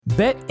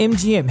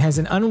BetMGM has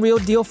an unreal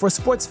deal for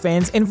sports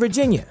fans in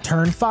Virginia.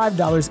 Turn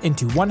 $5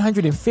 into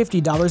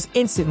 $150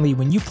 instantly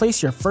when you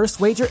place your first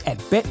wager at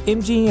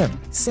BetMGM.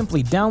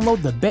 Simply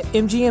download the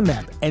BetMGM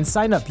app and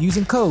sign up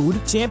using code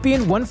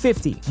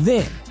Champion150.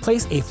 Then,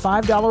 place a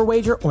 $5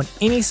 wager on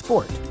any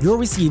sport. You'll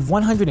receive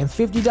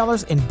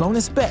 $150 in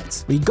bonus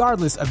bets,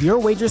 regardless of your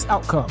wager's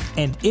outcome.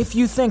 And if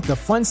you think the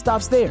fun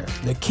stops there,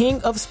 the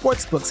King of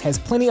Sportsbooks has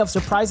plenty of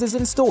surprises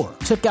in store.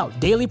 Check out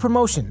daily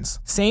promotions,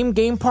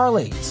 same-game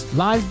parlays,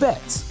 live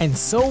bets, and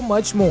so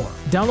much more.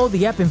 Download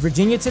the app in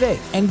Virginia today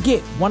and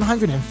get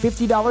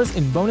 $150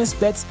 in bonus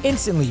bets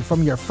instantly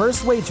from your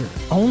first wager.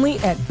 Only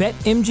at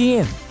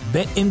BetMGM.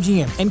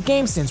 BetMGM and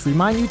GameSense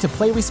remind you to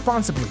play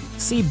responsibly.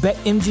 See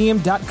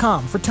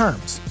BetMGM.com for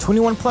terms.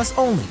 21 plus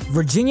only.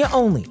 Virginia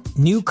only.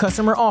 New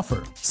customer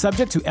offer.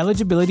 Subject to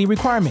eligibility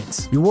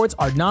requirements. Rewards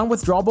are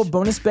non-withdrawable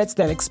bonus bets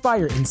that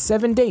expire in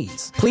 7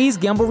 days. Please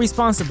gamble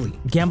responsibly.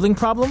 Gambling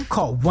problem?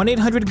 Call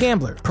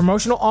 1-800-GAMBLER.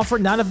 Promotional offer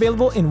not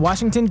available in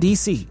Washington,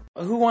 D.C.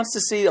 Who wants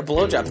to see a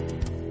blowjob?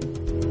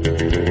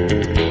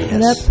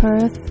 What up,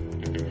 Perth?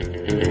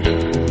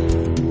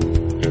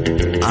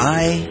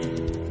 I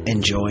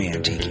enjoy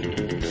antiquing.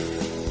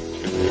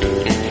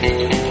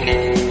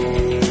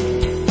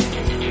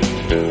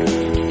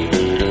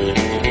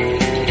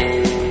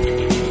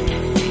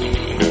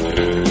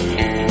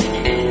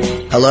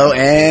 Hello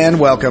and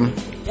welcome.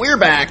 We're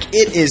back.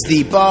 It is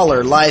the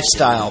Baller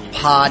Lifestyle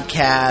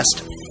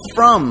Podcast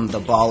from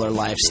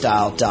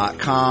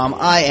theballerlifestyle.com.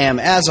 I am,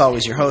 as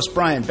always, your host,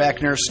 Brian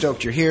Beckner.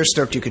 Stoked you're here.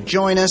 Stoked you could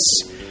join us.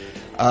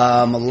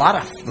 I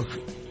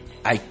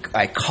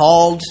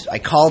called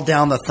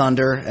down the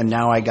thunder, and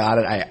now I got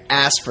it. I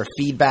asked for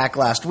feedback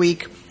last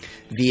week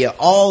via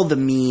all the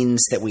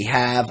means that we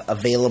have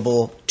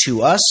available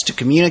to us to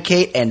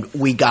communicate, and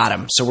we got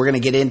them. So we're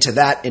going to get into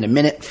that in a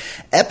minute.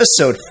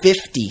 Episode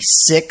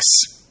 56.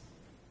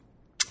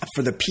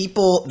 For the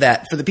people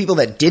that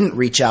didn't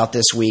reach out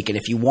this week, and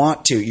if you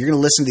want to, you're going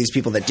to listen to these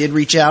people that did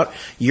reach out.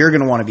 You're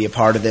going to want to be a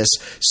part of this.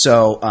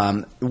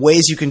 So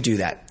ways you can do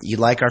that. You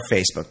like our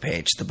Facebook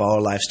page, the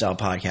Baller Lifestyle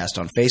Podcast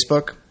on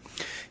Facebook.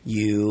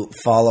 You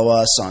follow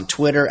us on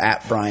Twitter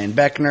at Brian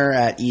Beckner,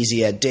 at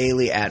Easy Ed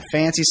Daily, at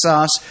Fancy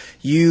Sauce.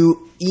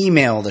 You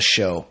email the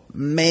show,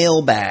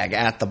 mailbag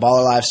at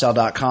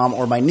theballerlifestyle.com,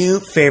 or my new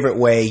favorite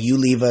way, you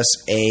leave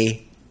us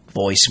a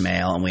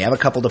voicemail, and we have a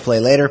couple to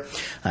play later.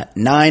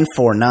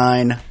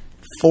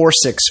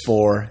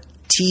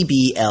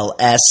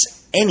 949-464-TBLS.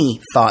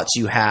 Any thoughts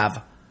you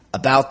have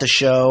about the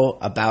show,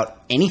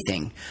 about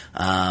anything,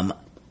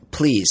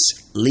 please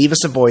leave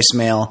us a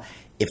voicemail.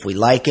 If we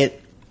like it,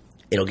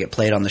 it'll get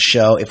played on the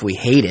show. If we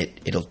hate it,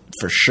 it'll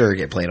for sure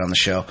get played on the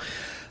show.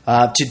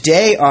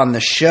 Today on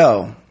the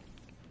show,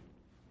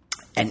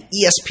 an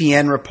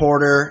ESPN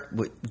reporter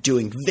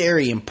doing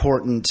very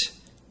important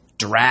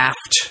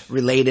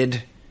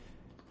draft-related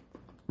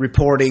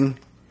reporting.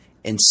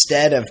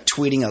 Instead of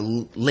tweeting a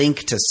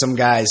link to some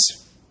guy's,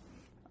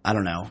 I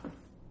don't know,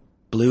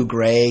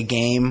 blue-gray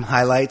game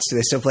highlights. Do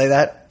they still play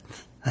that?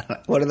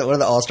 What are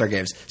the All-Star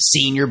games?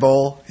 Senior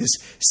Bowl? His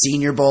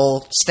Senior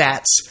Bowl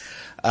stats?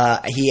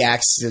 He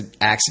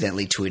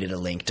accidentally tweeted a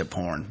link to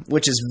porn,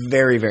 which is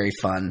very, very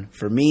fun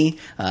for me.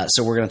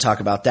 So we're going to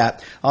talk about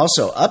that.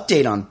 Also,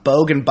 update on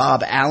Bogan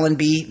Bob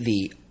Allenby,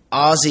 the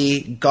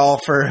Aussie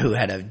golfer who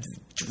had a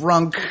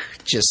drunk,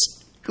 just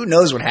who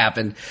knows what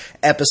happened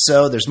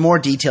episode. There's more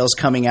details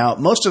coming out,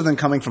 most of them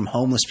coming from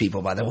homeless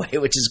people, by the way,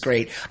 which is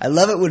great. I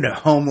love it when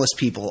homeless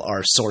people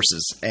are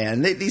sources,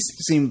 and these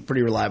seem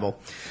pretty reliable.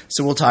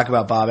 So we'll talk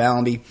about Bob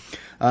Allenby.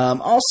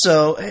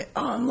 Also,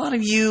 a lot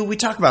of you, we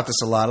talk about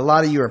this a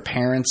lot of you are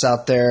parents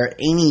out there.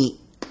 Any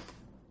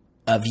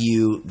of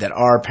you that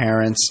are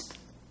parents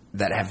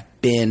that have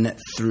been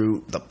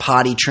through the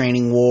potty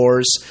training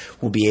wars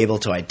will be able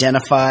to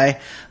identify.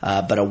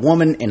 But a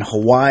woman in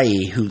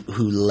Hawaii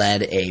who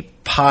led a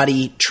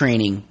potty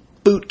training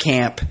boot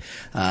camp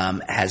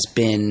has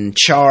been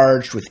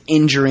charged with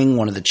injuring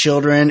one of the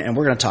children, and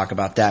we're going to talk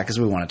about that because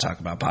we want to talk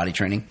about potty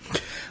training.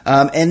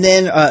 And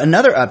then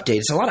another update.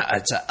 It's an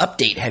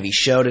update-heavy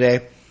show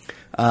today.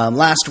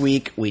 Last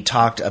week, we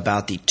talked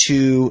about the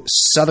 2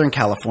 Southern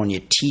California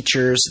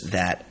teachers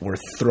that were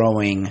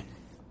throwing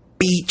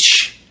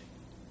beach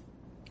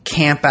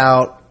camp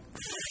out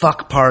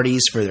fuck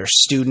parties for their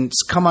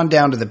students. Come on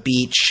down to the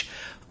beach.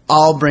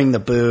 I'll bring the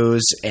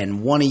booze,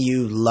 and one of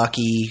you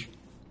lucky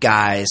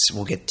guys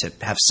will get to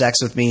have sex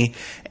with me.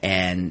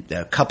 And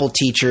a couple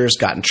teachers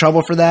got in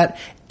trouble for that.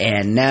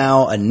 And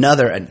now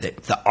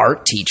the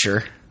art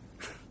teacher,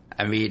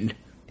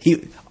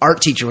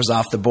 art teacher was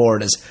off the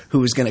board as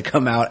who was going to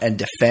come out and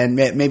defend,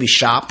 maybe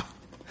shop,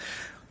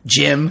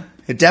 gym.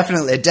 It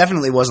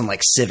definitely wasn't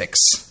like civics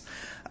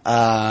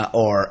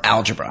or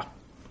algebra.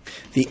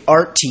 The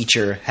art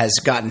teacher has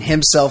gotten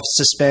himself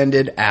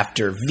suspended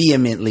after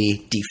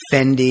vehemently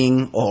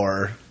defending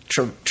or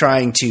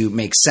trying to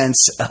make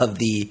sense of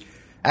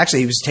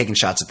actually, he was taking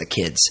shots at the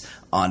kids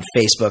on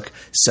Facebook.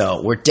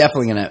 So we're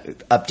definitely going to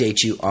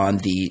update you on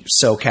the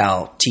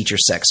SoCal teacher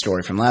sex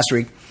story from last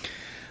week.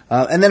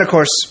 And then, of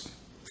course,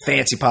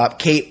 Fancy Pop.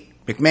 Kate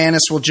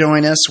McManus will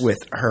join us with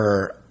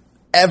her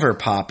ever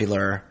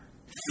popular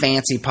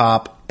Fancy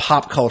Pop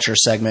pop culture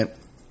segment.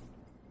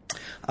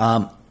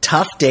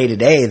 Tough day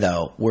today,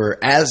 though. We're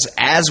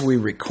as we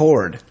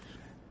record,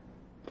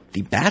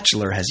 The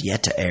Bachelor has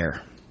yet to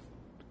air.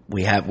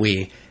 We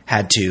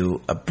had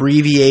to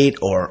abbreviate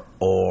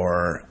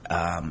or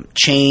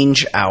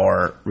change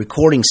our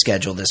recording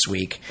schedule this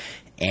week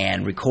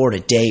and record a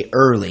day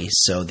early.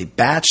 So The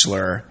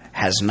Bachelor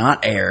has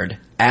not aired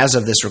as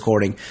of this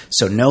recording.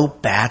 So no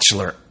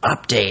Bachelor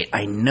update.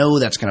 I know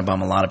that's going to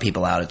bum a lot of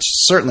people out.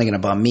 It's certainly going to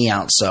bum me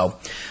out. So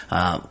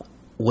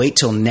wait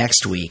till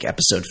next week,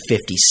 episode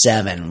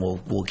 57.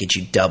 We'll get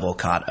you double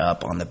caught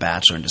up on The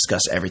Bachelor and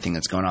discuss everything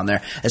that's going on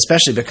there.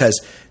 Especially because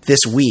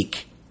this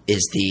week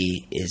is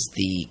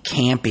the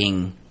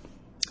camping.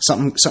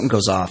 Something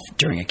goes off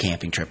during a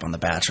camping trip on The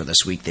Bachelor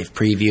this week. They've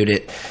previewed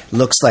it.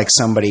 Looks like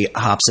somebody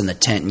hops in the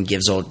tent and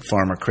gives old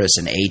Farmer Chris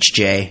an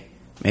HJ,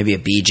 maybe a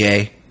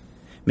BJ,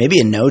 maybe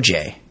a no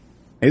J.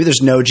 Maybe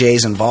there's no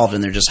J's involved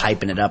and they're just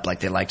hyping it up like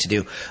they like to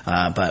do.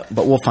 But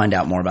we'll find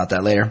out more about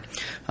that later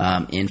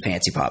in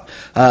Fancy Pop.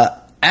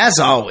 As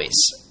always,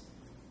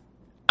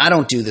 I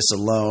don't do this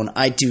alone.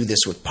 I do this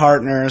with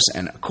partners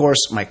and, of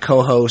course, my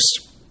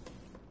co-host,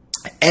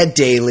 Ed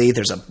Daly.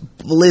 There's a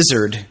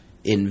blizzard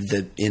in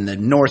the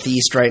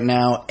Northeast right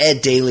now.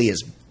 Ed Daly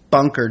is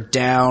bunkered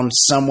down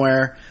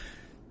somewhere,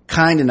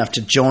 kind enough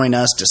to join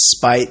us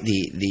despite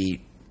the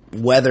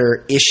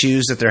weather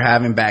issues that they're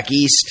having back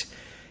east.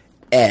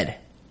 Ed,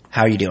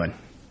 how are you doing?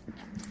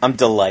 I'm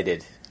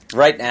delighted.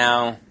 Right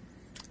now,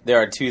 there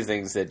are two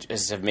things that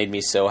just have made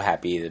me so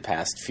happy the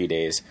past few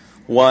days.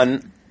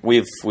 One,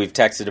 we've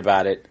texted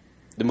about it.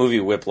 The movie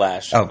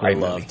Whiplash. Oh, great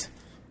movie.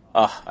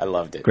 Oh, I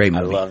loved it. Great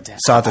movie.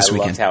 Saw it this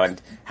weekend. I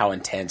loved how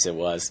intense it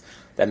was.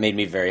 That made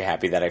me very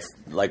happy that I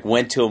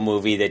went to a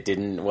movie that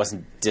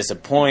wasn't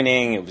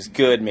disappointing. It was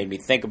good. Made me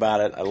think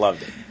about it. I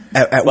loved it.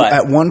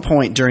 At one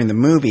point during the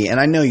movie, and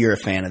I know you're a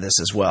fan of this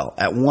as well.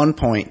 At one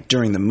point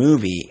during the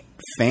movie,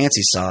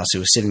 Fancy Sauce, who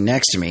was sitting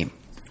next to me,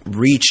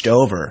 reached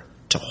over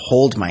to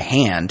hold my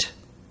hand.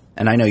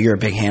 And I know you're a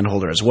big hand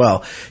holder as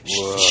well.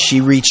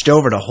 She reached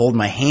over to hold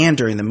my hand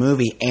during the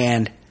movie,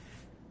 and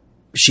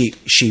she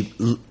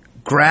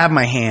grabbed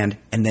my hand,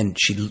 and then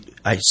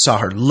I saw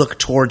her look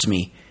towards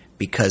me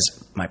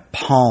because my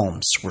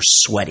palms were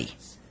sweaty.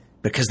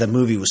 Because the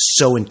movie was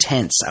so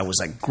intense, I was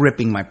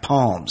gripping my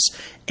palms,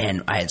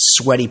 and I had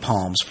sweaty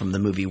palms from the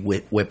movie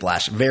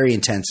Whiplash. Very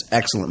intense,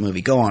 excellent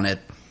movie. Go on, Ed.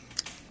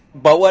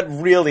 But what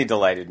really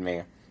delighted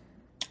me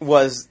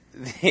was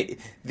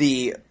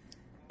the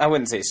I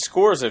wouldn't say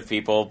scores of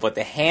people, but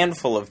the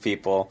handful of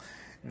people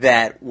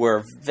that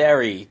were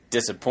very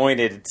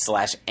disappointed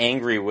 /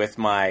 angry with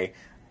my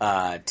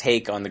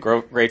take on the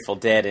Grateful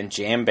Dead and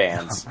jam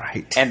bands. Oh,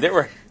 right. And there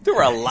were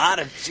a lot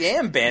of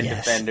jam band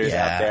defenders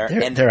out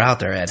there. They're out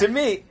there, Ed. To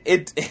me,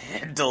 it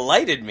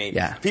delighted me.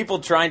 Yeah. People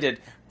trying to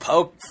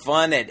poke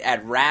fun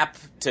at rap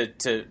to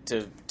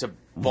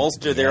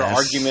bolster their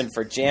argument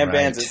for jam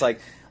bands. It's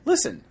like,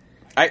 listen,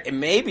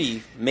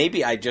 maybe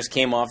I just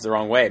came off the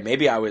wrong way.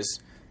 Maybe I was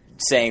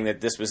saying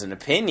that this was an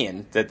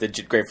opinion that the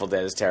Grateful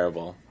Dead is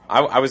terrible.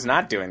 I was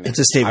not doing that. It's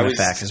a statement of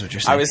fact, is what you're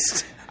saying.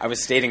 I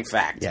was stating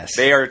fact. Yes.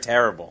 They are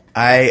terrible.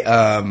 I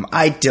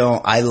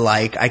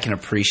can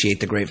appreciate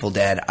the Grateful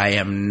Dead. I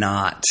am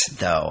not,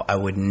 though. I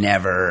would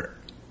never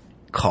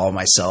call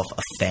myself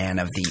a fan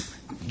of the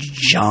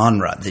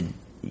genre, the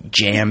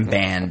jam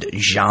band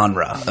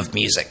genre of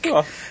music.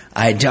 Oh,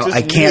 I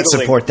can't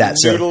support that.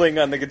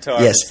 Noodling on the guitar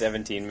for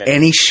 17 minutes.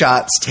 Any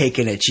shots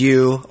taken at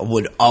you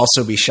would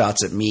also be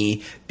shots at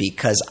me,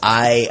 because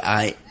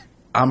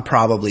I'm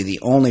probably the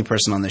only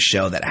person on the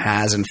show that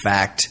has, in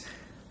fact,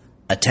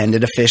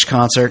 attended a Phish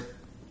concert.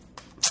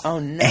 Oh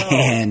no!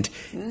 And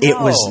it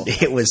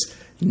was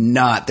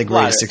not the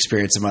greatest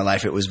experience of my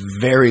life. It was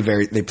very,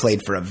 very. They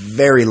played for a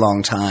very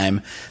long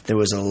time. There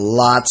was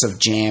lots of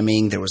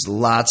jamming. There was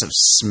lots of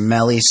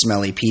smelly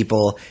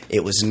people.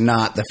 It was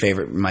not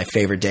my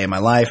favorite day of my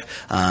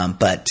life.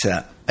 But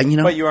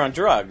you were on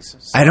drugs.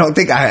 So. I don't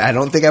think I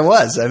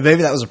was.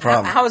 Maybe that was a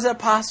problem. How is that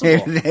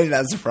possible? Maybe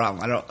that's a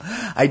problem.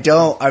 I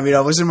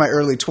was in my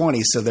early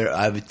 20s, so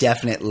I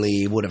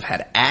definitely would have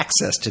had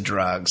access to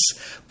drugs,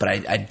 but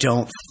I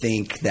don't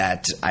think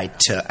that I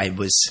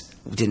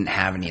didn't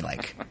have any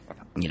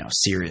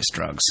serious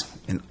drugs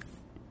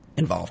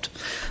involved.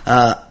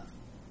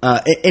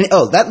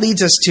 That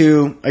leads us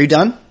to. Are you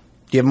done?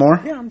 Do you have more?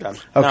 Yeah, I'm done.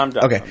 Okay. No, I'm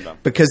done. Okay, I'm done.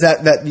 Because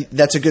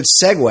that's a good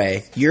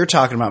segue. You're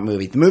talking about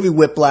movie. The movie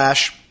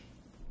Whiplash.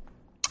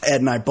 Ed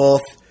and I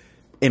both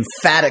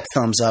emphatic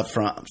thumbs up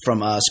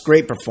from us.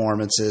 Great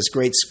performances,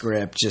 great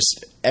script,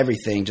 just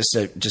everything. Just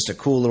a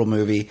cool little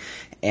movie.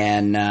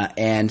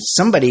 And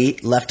somebody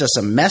left us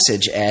a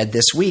message, Ed,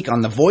 this week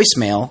on the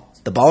voicemail,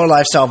 the Baller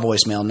Lifestyle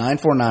voicemail,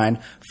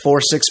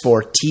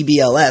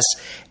 949-464-TBLS.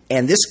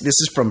 And this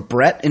is from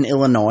Brett in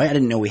Illinois. I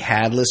didn't know we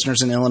had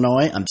listeners in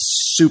Illinois. I'm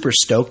super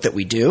stoked that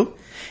we do.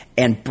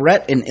 And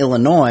Brett in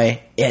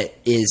Illinois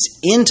is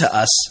into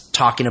us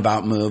talking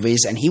about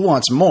movies, and he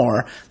wants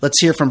more. Let's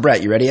hear from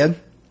Brett. You ready, Ed?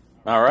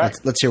 All right.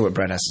 Let's hear what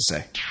Brett has to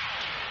say.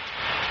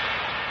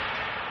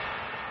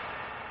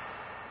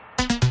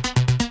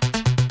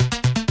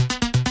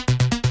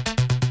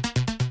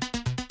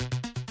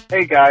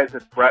 Hey guys,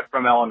 it's Brett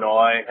from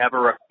Illinois. I have a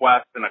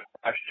request and a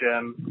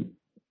question.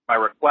 My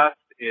request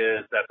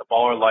is that the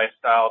Baller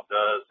Lifestyle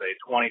does a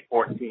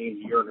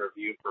 2014 year in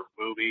review for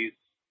movies.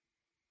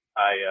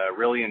 I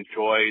really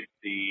enjoyed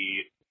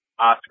the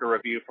Oscar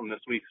review from this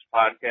week's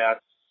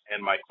podcast,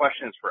 and my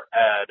question is for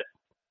Ed.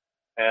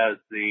 As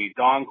the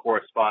dong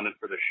correspondent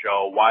for the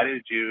show, why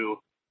did you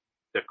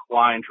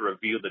decline to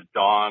review the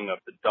dong of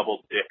the Double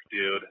Dick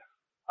Dude?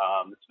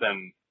 It's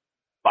been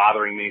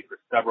bothering me for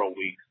several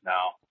weeks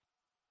now.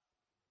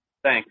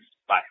 Thanks.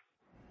 Bye.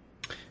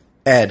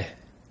 Ed,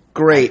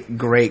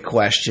 great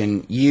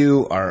question.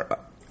 Is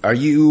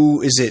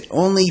it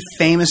only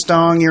famous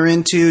dong you're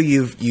into?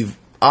 You've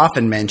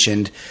often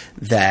mentioned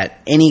that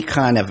any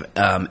kind of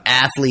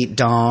athlete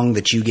dong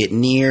that you get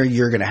near,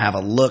 you're going to have a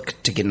look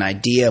to get an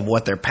idea of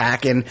what they're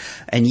packing.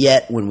 And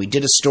yet, when we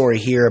did a story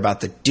here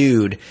about the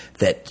dude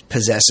that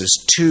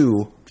possesses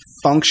two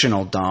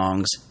functional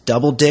dongs,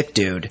 Double Dick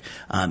Dude,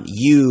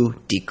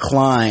 you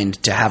declined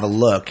to have a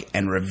look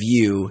and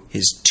review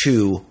his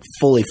two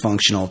fully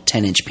functional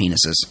 10-inch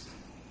penises.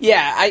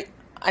 Yeah,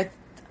 I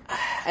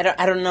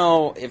don't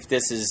know if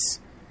this is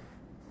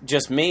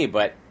just me,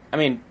 but I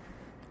mean,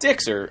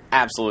 dicks are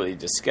absolutely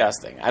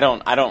disgusting. I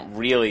don't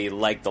really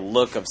like the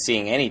look of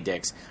seeing any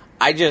dicks.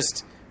 I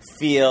just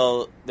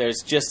feel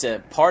there's just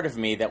a part of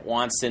me that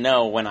wants to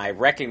know when I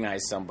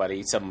recognize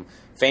somebody, some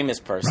famous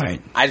person. Right.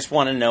 I just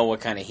want to know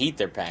what kind of heat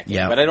they're packing.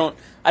 Yeah. But I don't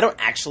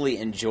actually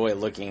enjoy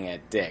looking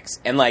at dicks.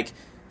 And like,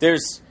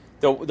 there's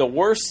the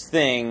worst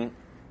thing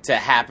to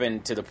happen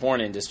to the porn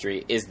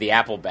industry is the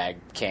apple bag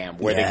cam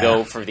where they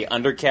go for the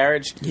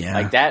undercarriage. Yeah.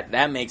 Like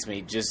that makes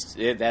me just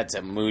that's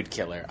a mood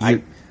killer.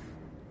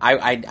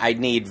 I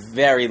need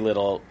very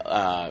little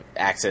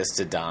access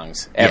to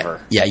dongs ever.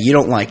 Yeah, you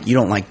don't like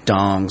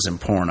dongs and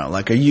porno.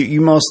 Like, are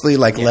you mostly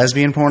like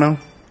lesbian porno,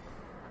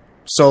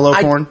 solo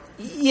porn?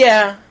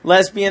 Yeah,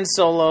 lesbian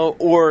solo,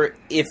 or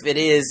if it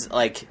is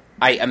like,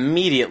 I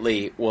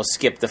immediately will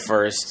skip the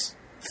first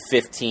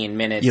 15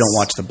 minutes. You don't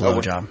watch the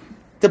blowjob.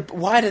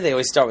 Why do they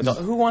always start with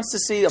who wants to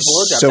see a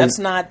blowjob? So that's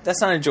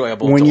not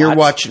enjoyable. When to you're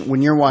watch.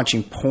 when you're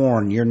watching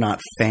porn, you're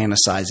not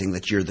fantasizing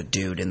that you're the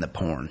dude in the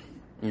porn.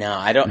 No,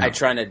 I don't. No. I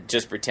try to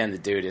just pretend the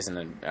dude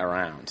isn't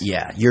around.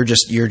 Yeah, you're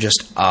just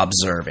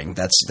observing.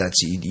 That's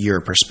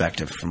your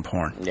perspective from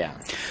porn. Yeah,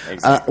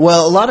 exactly.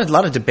 Well, a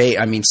lot of debate.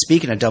 I mean,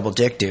 speaking of Double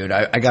Dick Dude,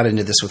 I got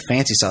into this with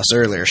Fancy Sauce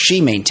earlier. She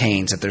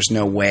maintains that there's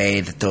no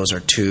way that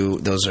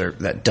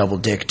that Double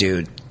Dick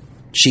Dude.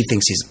 She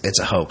thinks it's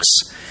a hoax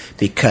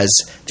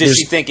because does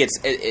she think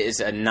it's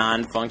a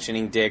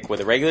non-functioning dick with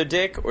a regular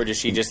dick, or does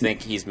she just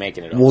think he's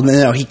making it up? Well,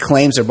 no, he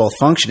claims they're both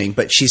functioning,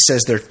 but she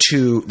says they're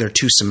too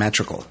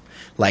symmetrical.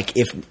 Like,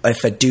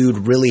 if a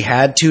dude really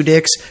had two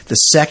dicks, the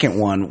second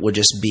one would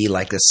just be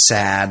like a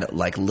sad,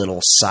 like,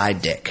 little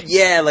side dick.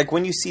 Yeah, like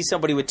when you see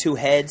somebody with two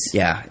heads.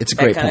 Yeah, it's a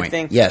great point.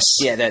 Thing. Yes.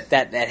 Yeah,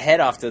 that head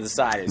off to the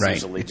side is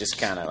usually just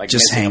kind of like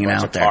just hanging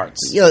out there.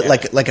 Parts. You know,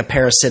 like a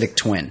parasitic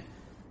twin.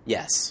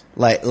 Yes.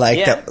 Like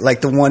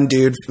the one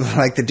dude,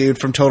 like the dude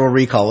from Total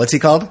Recall. What's he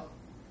called?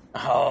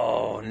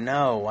 Oh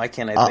no! Why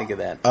can't I think of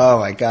that? Oh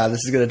my god, this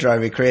is gonna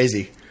drive me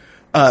crazy.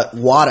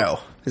 Watto.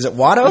 Is it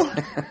Watto?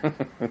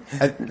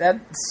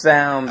 That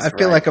sounds. I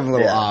feel like I'm a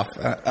little off.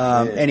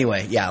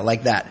 Anyway, yeah,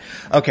 like that.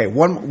 Okay,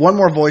 one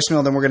more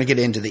voicemail, then we're going to get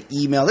into the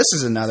email. This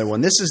is another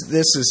one. This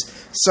is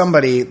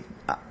somebody.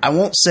 I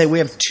won't say we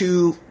have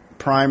two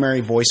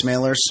primary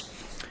voicemailers.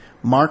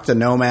 Mark the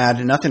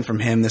Nomad. Nothing from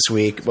him this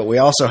week, but we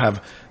also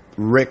have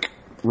Rick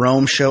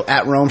Rome Show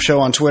at Rome Show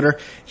on Twitter.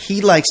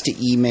 He likes to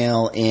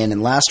email in,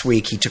 and last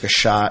week he took a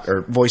shot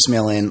or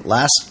voicemail in.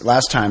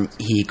 Last time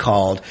he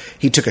called,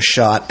 he took a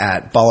shot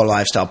at Baller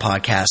Lifestyle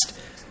Podcast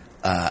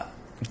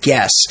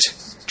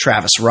guest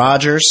Travis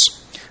Rogers,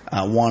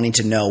 wanting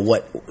to know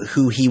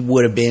who he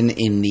would have been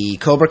in the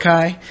Cobra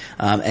Kai.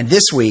 And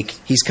this week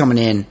he's coming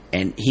in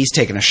and he's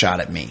taking a shot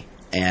at me.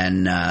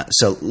 And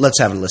so let's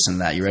have a listen to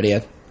that. You ready,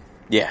 Ed?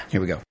 Yeah. Here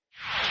we go.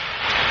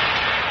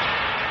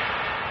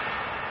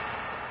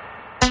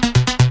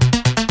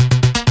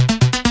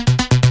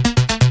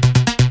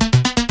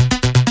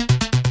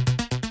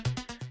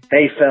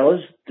 Hey,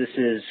 fellas, this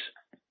is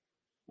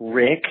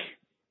Rick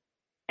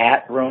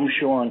at Rome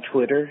Show on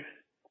Twitter,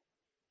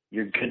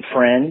 your good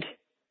friend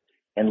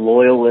and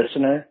loyal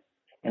listener.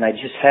 And I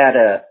just had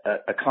a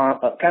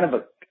kind of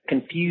a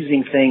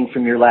confusing thing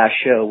from your last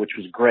show, which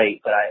was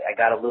great, but I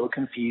got a little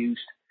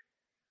confused.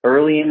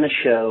 Early in the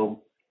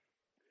show,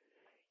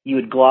 you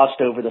had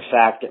glossed over the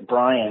fact that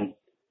Brian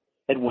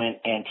had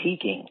went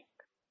antiquing.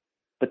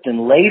 But then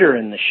later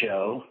in the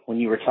show, when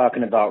you were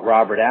talking about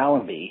Robert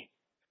Allenby,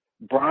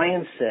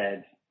 Brian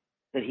said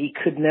that he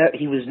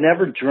was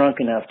never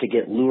drunk enough to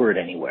get lured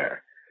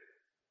anywhere.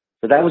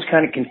 So that was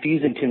kind of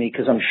confusing to me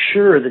because I'm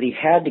sure that he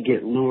had to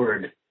get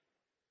lured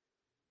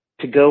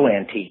to go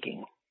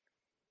antiquing.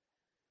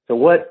 So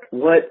what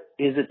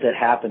is it that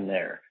happened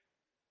there?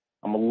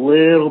 I'm a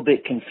little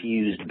bit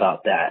confused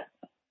about that.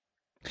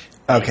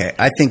 Okay,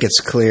 I think it's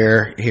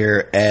clear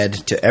here, Ed,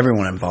 to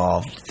everyone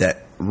involved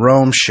that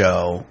Rome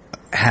Show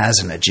has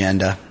an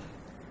agenda.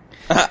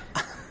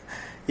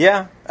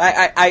 Yeah,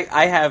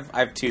 I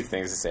have two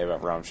things to say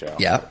about Rome Show.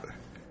 Yeah.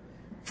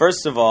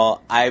 First of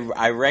all,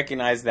 I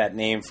recognize that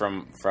name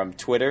from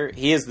Twitter.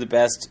 He is the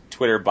best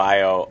Twitter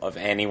bio of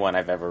anyone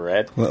I've ever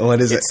read.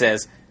 What is it? It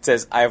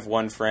says, I have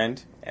one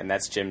friend, and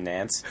that's Jim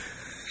Nance.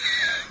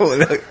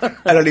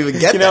 I don't even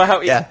get You know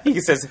that. how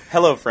he says,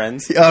 hello,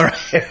 friends. All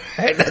right.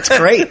 That's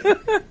great.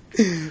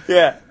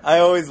 Yeah, I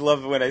always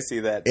love it when I see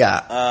that.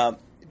 Yeah.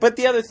 But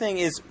the other thing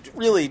is,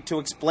 really, to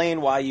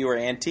explain why you are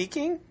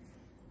antiquing,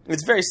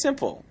 it's very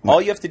simple.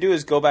 All you have to do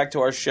is go back to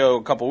our show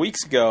a couple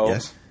weeks ago.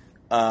 Yes.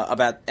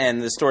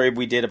 And the story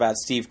we did about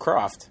Steve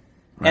Croft,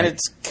 Right. and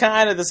it's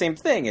kind of the same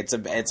thing. It's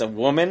a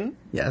woman,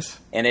 Yes.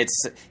 and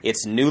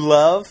it's new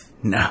love.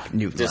 No,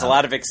 There's a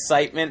lot of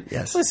excitement.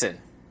 Yes. Listen,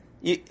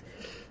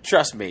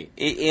 trust me.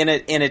 In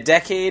a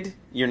decade,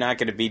 you're not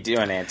going to be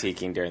doing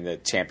antiquing during the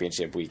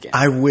championship weekend.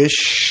 I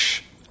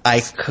wish I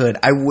could.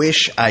 I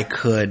wish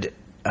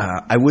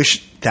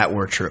that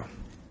were true.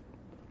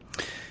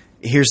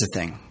 Here's the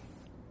thing.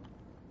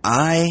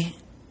 I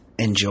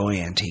enjoy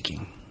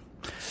antiquing.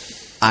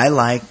 I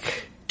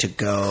like to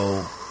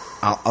go.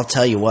 I'll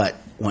tell you what.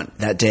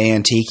 That day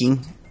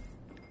antiquing,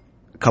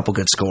 a couple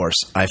good scores.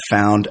 I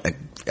found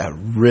a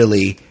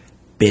really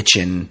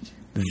bitchin'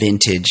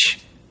 vintage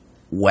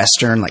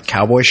Western, like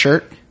cowboy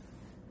shirt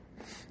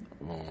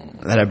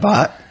that I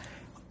bought.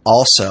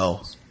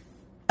 Also,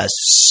 a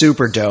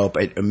super dope.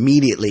 I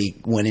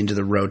immediately went into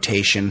the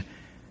rotation.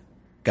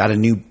 Got a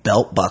new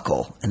belt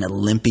buckle, an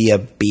Olympia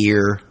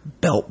beer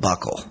belt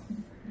buckle.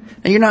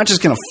 And you're not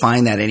just going to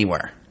find that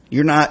anywhere.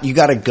 You got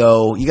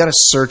to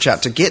search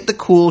out to get the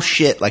cool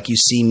shit like you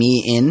see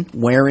me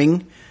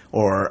wearing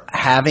or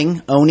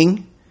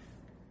owning.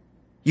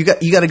 You got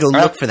to go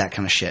look for that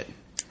kind of shit.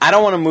 I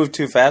don't want to move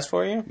too fast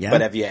for you, Yeah. but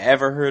have you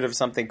ever heard of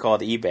something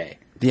called eBay?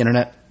 The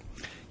internet?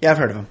 Yeah, I've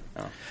heard of them.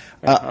 Oh.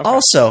 Okay.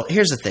 Also,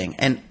 here's the thing,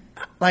 and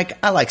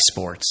I like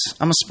sports.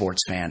 I'm a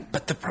sports fan,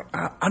 but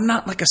I'm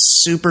not like a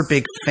super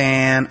big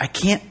fan. I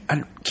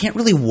can't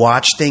really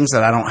watch things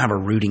that I don't have a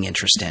rooting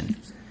interest in.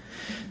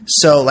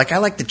 So, I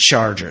like the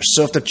Chargers.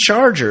 So, if the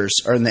Chargers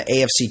are in the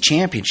AFC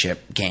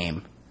Championship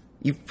game,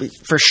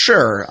 for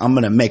sure, I'm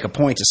going to make a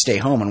point to stay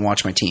home and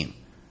watch my team.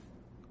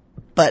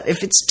 But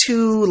if it's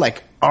two,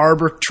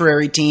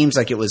 arbitrary teams,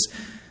 like it was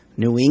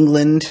New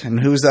England, and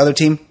who was the other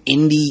team?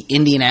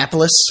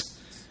 Indianapolis.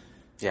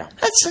 Yeah.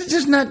 That's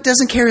just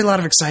doesn't carry a lot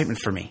of excitement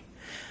for me.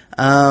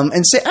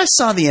 I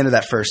saw the end of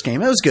that first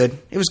game. It was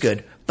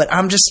good. But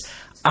I'm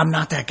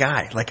not that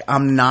guy.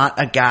 I'm not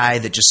a guy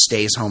that just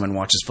stays home and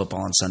watches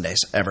football on Sundays,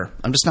 ever.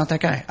 I'm just not that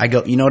guy.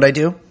 You know what I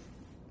do?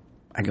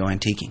 I go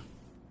antiquing.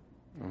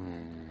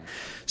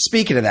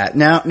 Speaking of that,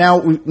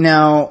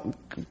 now,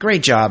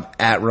 great job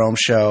at Rome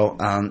Show.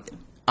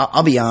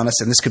 I'll be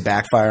honest, and this could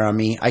backfire on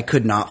me. I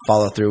could not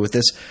follow through with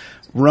this.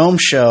 Rome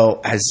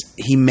Show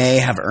he may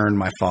have earned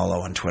my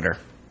follow on Twitter.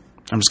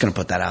 I'm just going to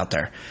put that out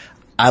there.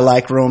 I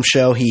like Rome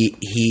Show.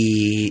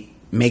 He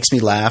makes me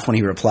laugh when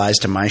he replies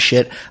to my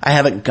shit. I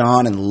haven't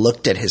gone and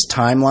looked at his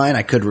timeline.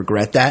 I could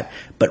regret that.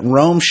 But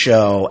Rome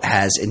Show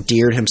has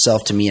endeared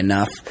himself to me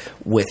enough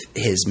with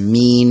his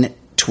mean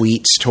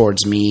tweets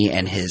towards me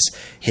and his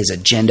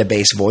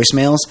agenda-based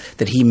voicemails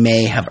that he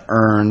may have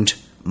earned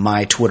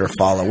my Twitter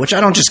follow, which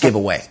I don't just give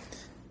away.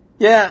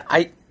 Yeah,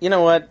 you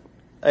know what?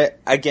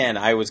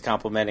 I was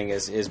complimenting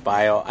his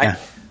bio.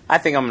 I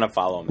think I'm going to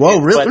follow him. Whoa,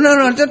 really?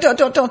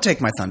 No, don't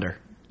take my thunder.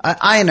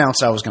 I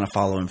announced I was going to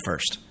follow him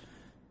first.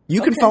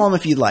 You can follow him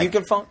if you'd like. You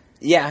can follow.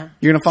 Yeah,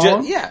 you're going to follow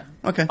him. Yeah.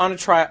 Okay. On a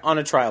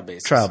trial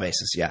basis. Trial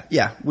basis.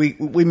 Yeah. We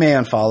may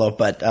unfollow,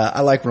 but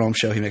I like Rome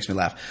Show. He makes me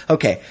laugh.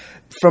 Okay.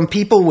 From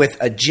people with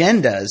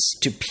agendas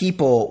to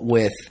people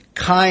with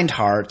kind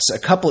hearts, a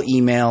couple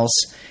emails,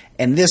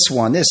 and this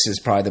is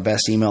probably the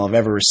best email I've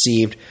ever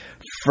received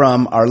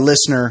from our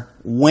listener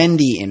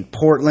Wendy in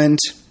Portland.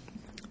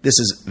 This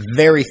is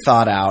very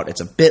thought out.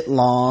 It's a bit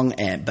long,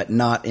 but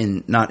not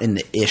in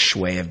the ish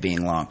way of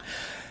being long.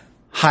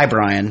 Hi,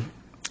 Brian.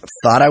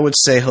 Thought I would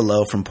say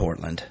hello from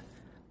Portland.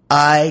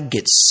 I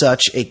get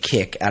such a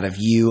kick out of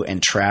you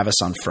and Travis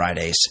on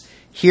Fridays.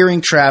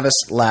 Hearing Travis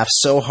laugh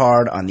so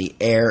hard on the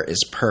air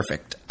is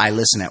perfect. I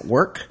listen at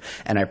work,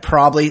 and I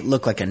probably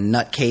look like a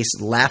nutcase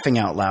laughing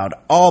out loud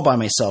all by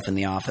myself in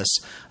the office.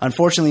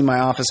 Unfortunately, my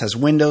office has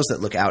windows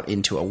that look out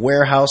into a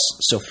warehouse,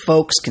 so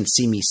folks can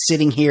see me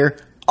sitting here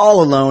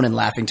all alone and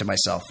laughing to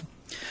myself.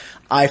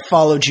 I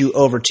followed you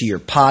over to your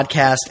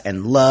podcast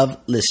and love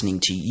listening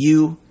to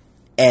you,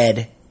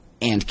 Ed,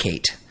 and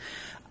Kate.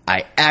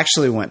 I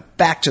actually went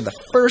back to the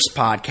first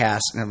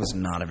podcast, and it was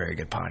not a very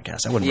good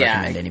podcast. I wouldn't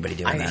recommend anybody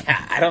doing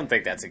that. I don't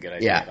think that's a good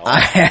idea at all.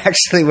 I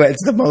actually went,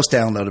 it's the most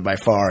downloaded by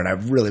far, and I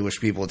really wish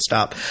people would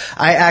stop.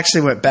 I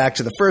actually went back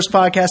to the first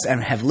podcast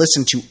and have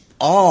listened to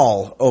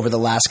all over the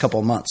last couple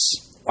of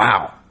months.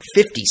 Wow.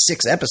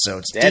 56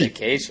 episodes.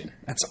 Dedication. Deep.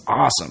 That's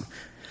awesome.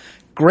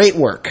 Great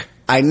work.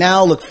 I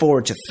now look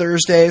forward to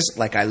Thursdays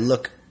like I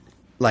looked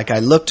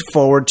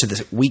forward to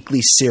the weekly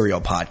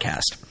Serial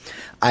podcast.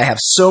 I have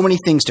so many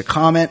things to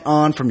comment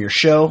on from your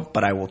show,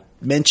 but I will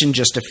mention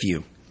just a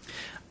few.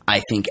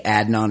 I think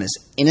Adnan is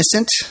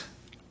innocent.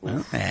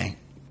 Well, hey,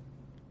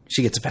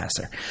 she gets a pass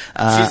there.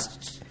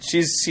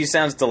 She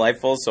sounds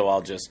delightful, so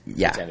I'll just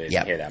pretend I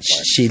didn't hear that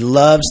part. She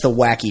loves the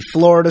wacky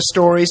Florida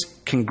stories.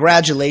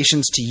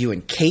 Congratulations to you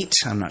and Kate.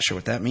 I'm not sure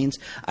what that means.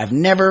 I've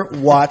never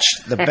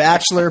watched The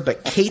Bachelor,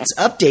 but Kate's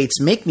updates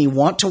make me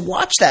want to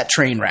watch that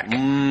train wreck.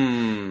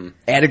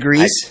 Ed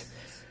agrees.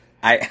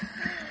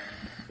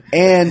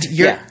 And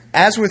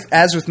as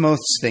with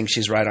most things,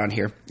 she's right on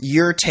here.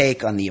 Your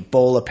take on the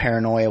Ebola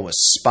paranoia was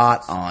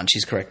spot on.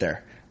 She's correct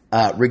there.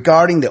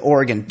 Regarding the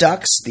Oregon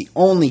Ducks, the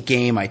only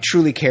game I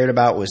truly cared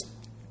about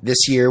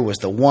this year was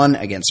the one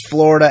against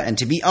Florida, and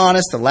to be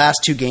honest, the last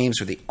two games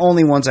were the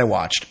only ones I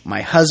watched.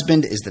 My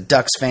husband is the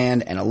Ducks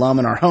fan and alum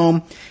in our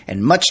home,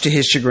 and much to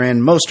his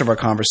chagrin, most of our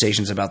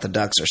conversations about the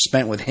Ducks are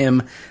spent with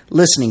him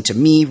listening to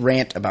me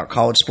rant about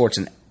college sports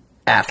and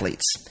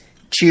athletes.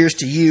 Cheers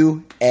to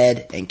you,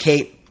 Ed and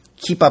Kate.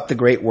 Keep up the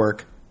great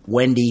work.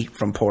 Wendy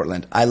from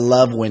Portland. I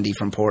love Wendy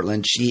from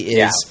Portland. She is...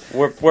 Yeah,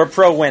 we're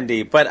pro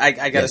Wendy, but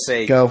I got to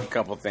say a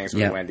couple things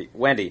with Wendy.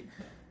 Wendy,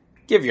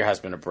 give your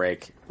husband a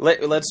break.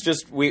 Let's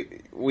just...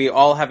 We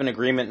all have an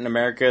agreement in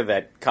America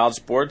that college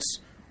sports,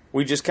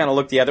 we just kind of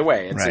look the other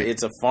way.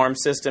 It's a farm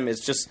system.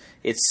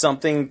 It's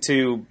something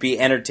to be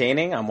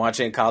entertaining. I'm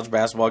watching a college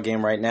basketball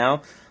game right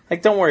now.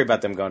 Like, don't worry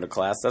about them going to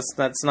class.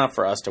 That's not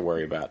for us to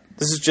worry about.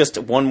 This is just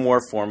one more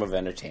form of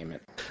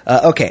entertainment.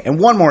 Okay, and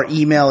one more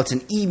email. It's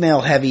an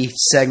email-heavy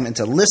segment.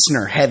 It's a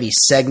listener-heavy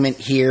segment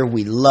here.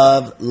 We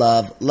love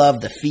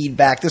the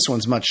feedback. This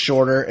one's much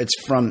shorter. It's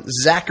from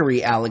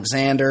Zachary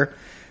Alexander,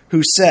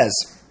 who says,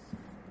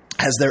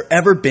 has there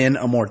ever been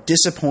a more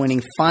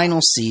disappointing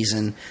final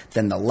season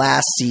than the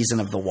last season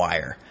of The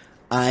Wire?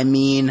 I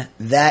mean,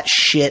 that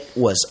shit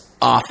was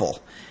awful.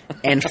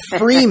 And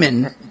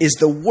Freeman is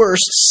the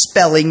worst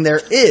spelling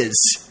there is.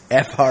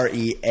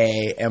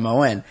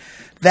 Freamon.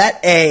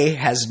 That A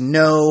has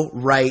no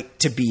right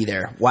to be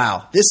there.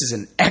 Wow. This is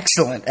an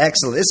excellent.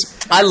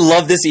 I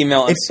love this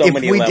email on so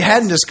many levels. If we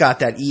hadn't just got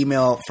that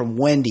email from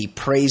Wendy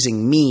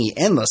praising me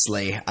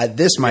endlessly,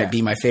 this might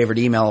be my favorite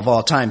email of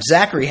all time.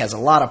 Zachary has a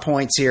lot of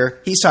points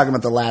here. He's talking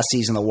about the last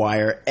season of The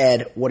Wire.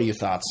 Ed, what are your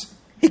thoughts?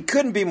 He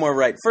couldn't be more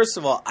right. First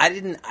of all,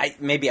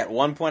 maybe at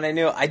one point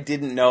I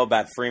didn't know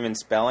about Freeman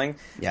spelling,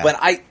 but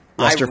I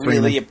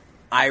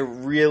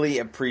really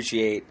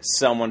appreciate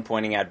someone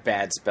pointing out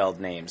bad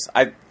spelled names.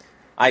 I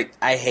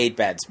hate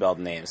bad spelled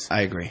names.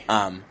 I agree.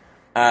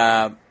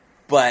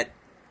 But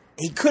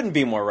he couldn't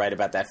be more right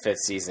about that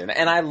fifth season.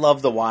 And I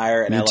love The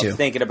Wire, and I love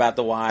thinking about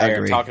The Wire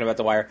and talking about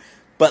The Wire.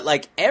 But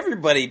like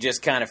everybody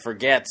just kind of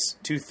forgets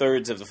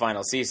 2/3 of the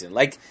final season.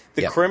 Like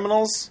the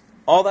Criminals.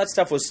 All that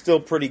stuff was still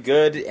pretty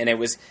good, and it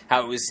was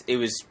how it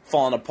was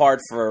falling apart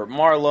for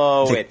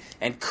Marlo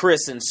and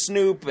Chris and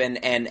Snoop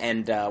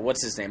and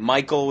what's his name,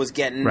 Michael was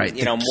getting more.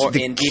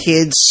 The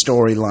kids'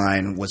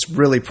 storyline was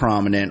really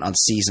prominent on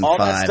season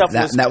 5.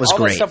 That was great.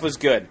 All that stuff was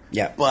good.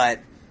 Yeah, but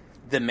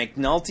the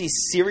McNulty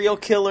serial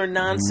killer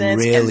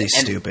nonsense, really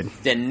stupid.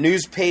 The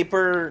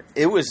newspaper,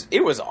 it was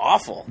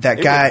awful.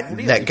 That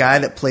guy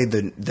that played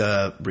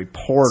the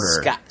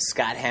reporter,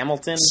 Scott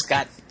Hamilton,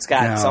 Scott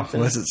no,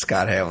 something. Wasn't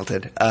Scott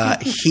Hamilton?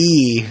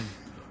 He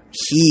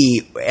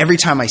every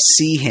time I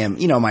see him,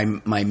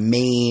 my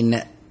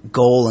main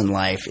goal in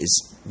life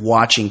is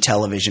watching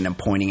television and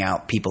pointing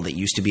out people that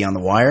used to be on The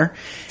Wire.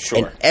 Sure.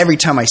 And every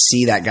time I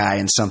see that guy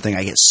in something,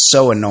 I get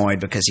so annoyed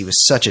because he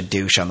was such a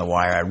douche on The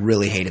Wire. I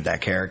really hated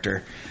that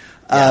character.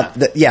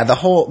 It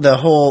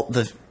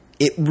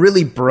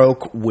really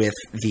broke with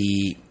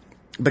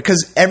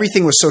because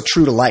everything was so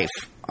true to life.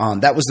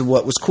 That was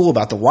what was cool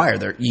about The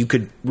Wire. You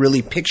could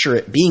really picture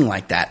it being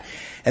like that.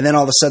 And then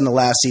all of a sudden, the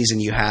last season,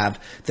 you have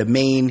the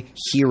main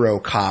hero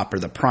cop or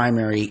the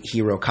primary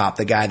hero cop,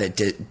 the guy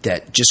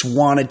that just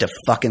wanted to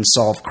fucking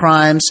solve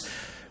crimes,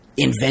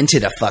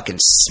 invented a fucking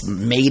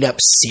made-up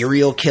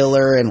serial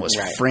killer and was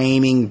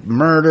framing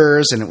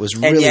murders, and it was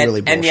really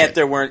bullshit. And yet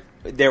there weren't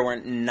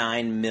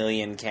 9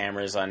 million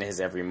cameras on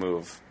his every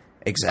move.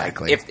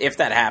 Exactly. If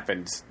that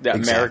happened,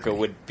 America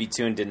would be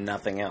tuned to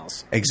nothing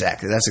else.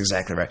 Exactly. That's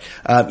exactly right.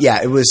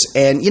 It was,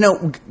 and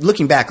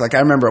looking back, like I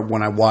remember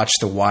when I watched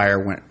The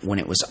Wire when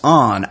it was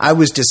on, I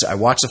watched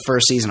the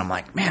first season. I'm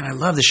like, man, I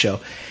love the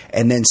show.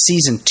 And then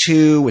season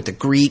 2 with the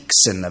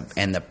Greeks and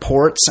the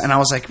ports, and I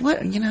was like,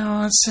 what?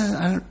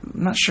 I'm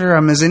not sure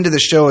I'm as into the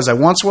show as I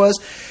once was.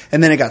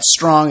 And then it got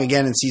strong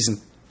again in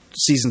seasons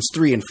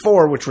 3 and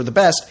 4, which were the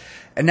best.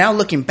 And now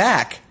looking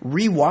back,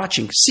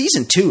 rewatching,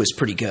 season 2 is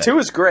pretty good. 2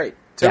 is great.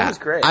 2 was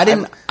great. I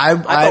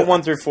thought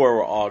 1 through 4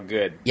 were all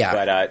good. Yeah.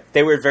 But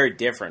they were very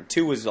different.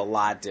 2 was a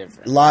lot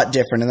different.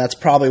 And that's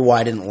probably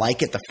why I didn't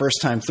like it the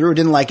first time through. I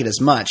didn't like it as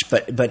much,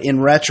 but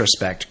in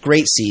retrospect,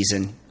 great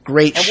season,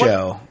 great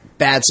show,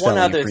 bad spelling.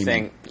 One other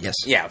thing. Yes.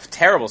 Yeah,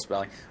 terrible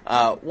spelling.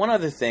 One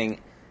other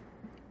thing.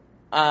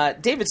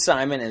 David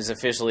Simon has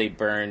officially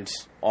burned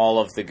all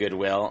of the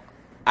goodwill.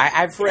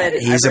 I've read.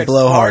 He's I've a read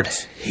blowhard.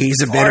 far-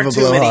 He's a bit far of a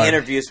too many blowhard.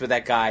 interviews with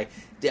that guy.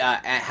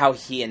 How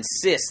he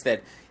insists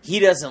that he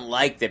doesn't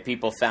like that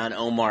people found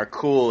Omar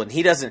cool, and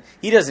he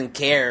doesn't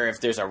care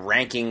if there's a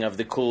ranking of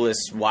the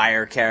coolest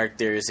Wire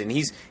characters, and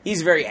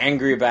he's very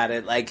angry about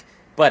it. Like,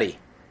 buddy,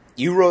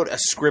 you wrote a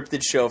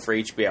scripted show for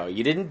HBO.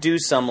 You didn't do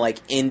some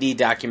like indie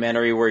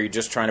documentary where you're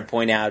just trying to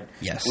point out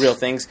real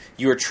things.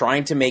 You were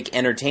trying to make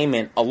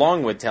entertainment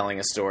along with telling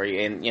a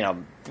story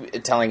and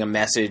telling a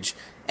message,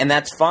 and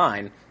that's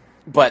fine.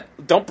 But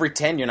don't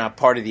pretend you're not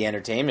part of the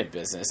entertainment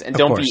business, and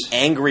don't be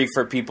angry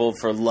for people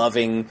for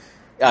loving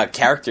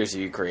characters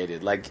you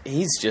created. Like,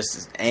 he's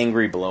just an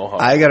angry blowhard.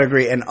 I gotta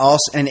agree, and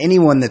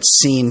anyone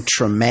that's seen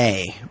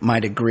Treme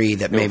might agree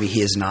that maybe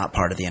he is not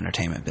part of the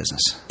entertainment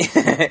business.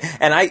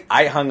 And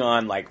I hung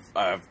on like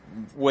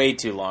way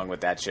too long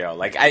with that show.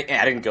 Like, I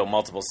didn't go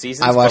multiple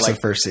seasons. I watched but,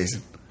 the first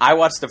season. I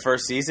watched the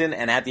first season,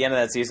 and at the end of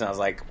that season, I was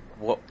like,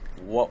 what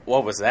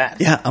was that?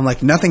 Yeah, I'm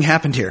like, nothing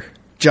happened here.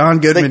 John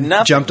Goodman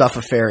jumped off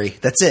a ferry.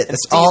 That's it.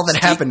 That's all that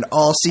happened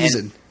all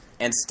season.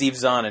 And Steve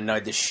Zahn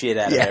annoyed the shit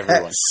out of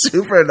everyone.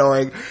 Super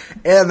annoying.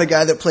 And the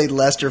guy that played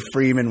Lester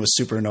Freeman was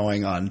super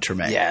annoying on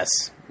Treme. Yes.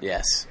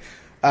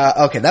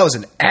 Okay, that was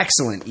an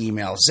excellent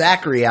email.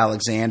 Zachary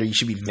Alexander, you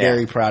should be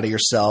very proud of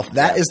yourself.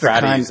 That is the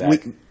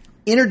kind...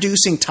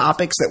 introducing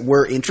topics that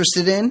we're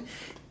interested in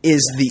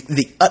is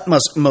the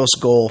utmost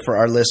goal for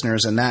our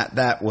listeners, and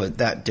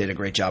that did a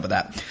great job of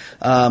that.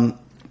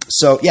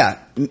 So, yeah,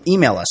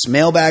 email us,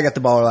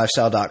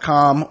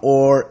 mailbag@theballerlifestyle.com,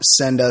 or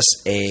send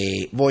us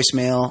a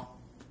voicemail,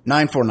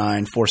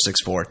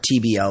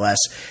 949-464-TBLS.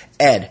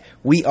 Ed,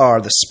 we are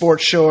the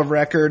sports show of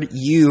record.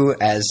 You,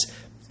 as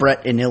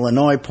Brett in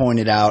Illinois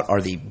pointed out, are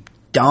the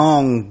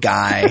dong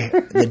guy,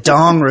 the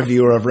dong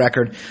reviewer of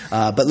record.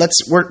 But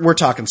we're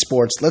talking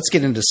sports. Let's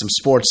get into some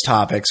sports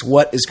topics.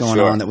 What is going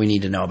on that we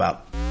need to know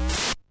about?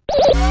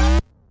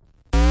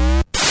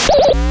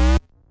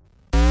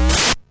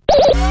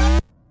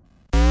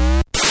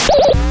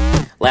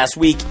 Last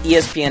week,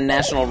 ESPN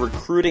national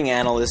recruiting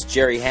analyst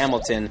Jerry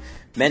Hamilton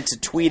meant to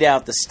tweet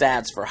out the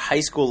stats for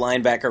high school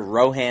linebacker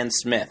Rohan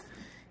Smith.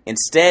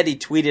 Instead, he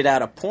tweeted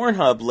out a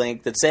Pornhub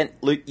link that sent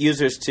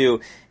users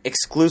to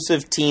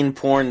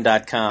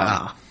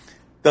exclusiveteenporn.com.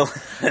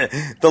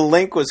 The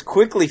link was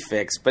quickly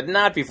fixed, but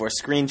not before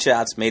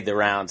screenshots made the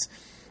rounds.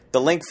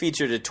 The link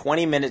featured a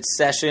 20-minute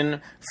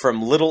session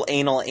from Little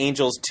Anal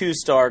Angels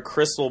 2-star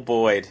Crystal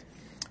Boyd.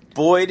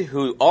 Boyd,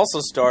 who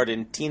also starred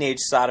in Teenage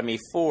Sodomy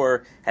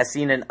 4, has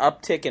seen an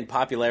uptick in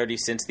popularity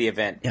since the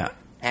event. Yeah.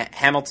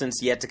 Hamilton's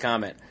yet to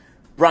comment.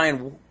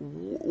 Brian,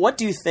 what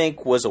do you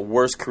think was a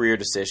worse career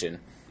decision?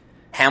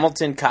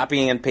 Hamilton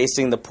copying and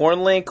pasting the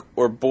porn link,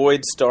 or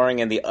Boyd starring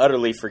in the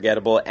utterly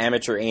forgettable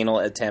Amateur Anal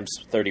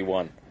Attempts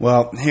 31?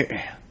 Well,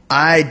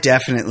 I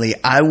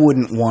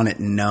wouldn't want it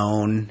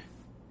known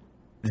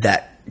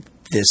that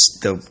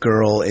the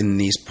girl in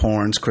these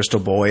porns, Crystal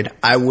Boyd,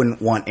 I wouldn't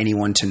want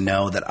anyone to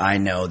know that I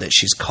know that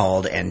she's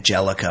called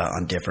Angelica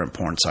on different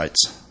porn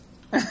sites.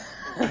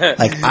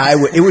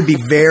 It would be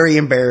very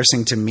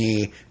embarrassing to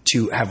me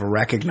to have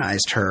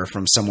recognized her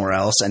from somewhere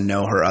else and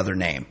know her other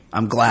name.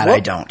 I'm glad I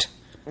don't.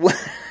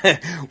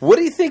 What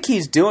do you think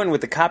he's doing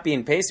with the copy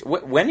and paste?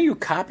 When are you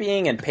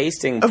copying and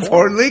pasting a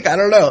porn link? I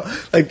don't know.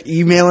 Like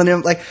emailing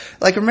him. Like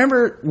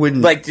remember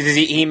when? Like, does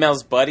he email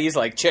his buddies?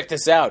 Like, check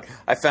this out.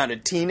 I found a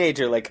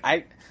teenager. Like,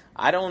 I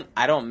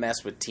don't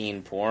mess with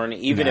teen porn,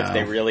 even if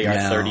they really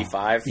are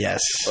 35. Yes,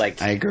 like,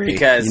 I agree.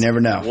 Because you never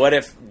know. What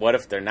if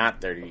they're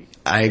not 30?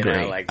 I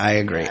agree. I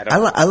agree.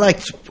 I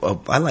like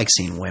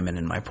seeing women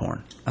in my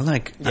porn. I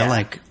like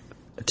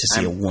to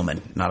see a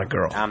woman, not a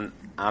girl. I'm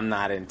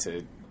not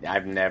into.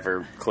 I've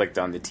never clicked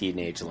on the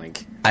teenage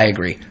link. I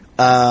agree.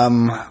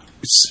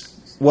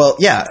 Well,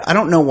 yeah, I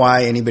don't know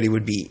why anybody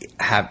would be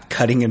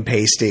cutting and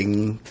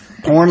pasting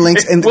porn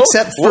links, and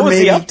except for what was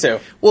maybe. He up to?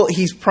 Well,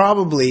 he's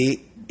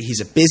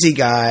a busy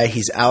guy.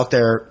 He's out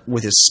there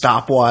with his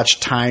stopwatch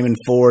time in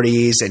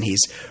 40s, and he's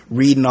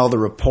reading all the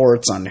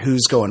reports on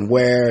who's going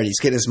where, and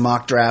he's getting his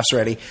mock drafts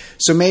ready.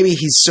 So maybe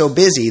he's so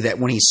busy that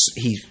when he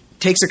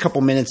takes a couple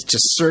minutes to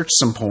search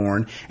some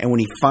porn, and when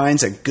he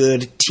finds a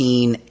good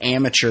teen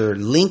amateur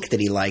link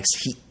that he likes,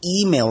 he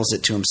emails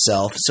it to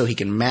himself so he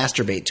can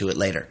masturbate to it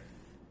later.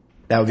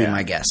 That would be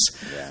my guess.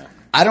 Yeah.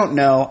 I don't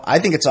know. I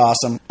think it's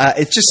awesome.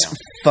 It's just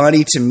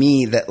funny to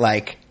me that,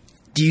 like,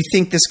 do you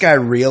think this guy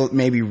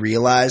maybe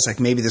realized, like,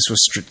 maybe this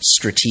was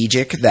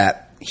strategic,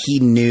 that he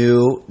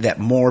knew that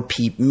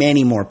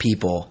many more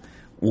people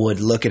would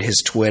look at his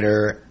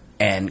Twitter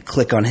and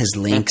click on his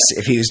links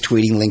if he was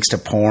tweeting links to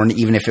porn,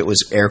 even if it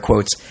was, air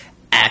quotes,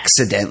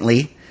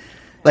 accidentally?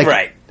 Like,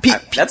 right.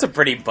 That's a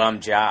pretty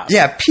bum job.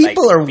 Yeah,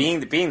 people are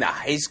being the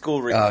high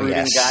school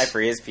recruiting guy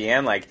for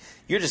ESPN. Like,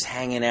 you're just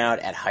hanging out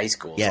at high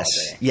schools Yes.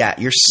 all day. Yeah,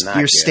 you're Not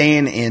you're good.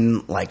 staying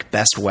in like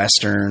Best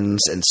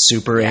Westerns and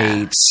Super Yeah.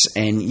 8s,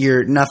 and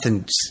you're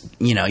nothing.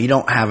 You know, you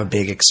don't have a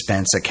big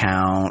expense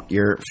account.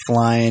 You're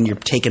flying. You're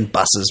taking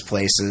buses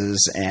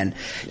places, and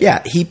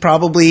yeah, he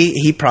probably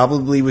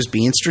was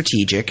being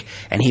strategic,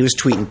 and he was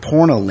tweeting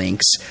porno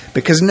links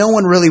because no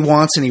one really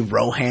wants any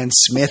Rohan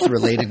Smith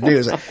related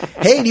news. Like,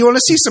 hey, do you want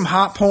to see some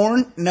hot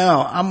porn?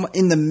 No, I'm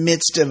in the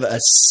midst of a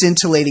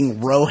scintillating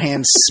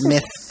Rohan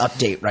Smith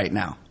update right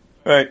now.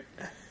 Right.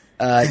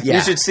 Yeah.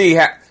 You should see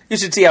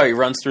how he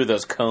runs through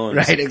those cones.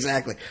 Right,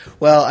 exactly.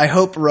 Well, I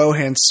hope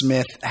Rohan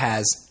Smith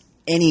has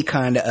any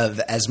kind of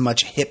as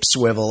much hip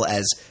swivel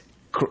as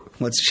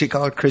what's she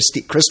called?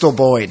 Crystal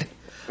Boyd.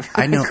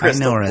 I know her as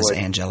Boyd.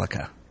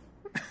 Angelica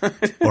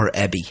or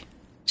Ebby.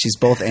 She's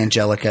both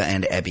Angelica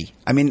and Ebby.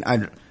 I mean,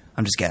 I'm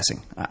just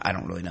guessing. I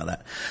don't really know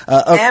that.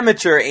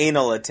 Amateur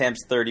anal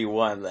attempts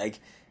 31. Like,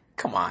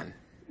 come on.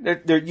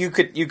 You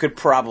could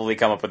probably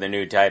come up with a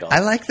new title. I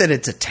like that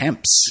it's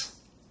attempts.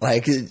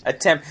 Like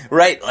Attempt,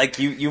 right? Like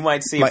you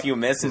might see a few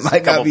misses,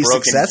 might a couple not be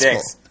broken successful.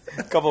 dicks,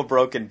 a couple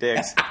broken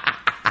dicks.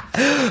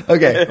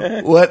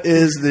 Okay, what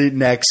is the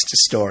next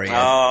story?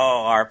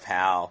 Oh, our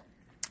pal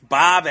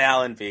Bob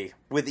Allenby.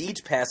 With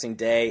each passing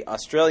day,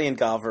 Australian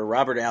golfer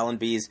Robert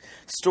Allenby's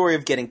story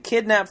of getting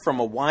kidnapped from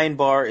a wine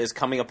bar is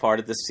coming apart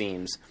at the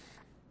seams.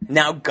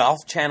 Now,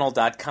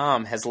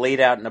 GolfChannel.com has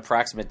laid out an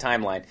approximate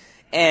timeline,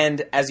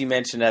 and as you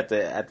mentioned at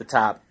the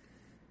top,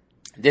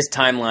 this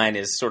timeline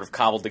is sort of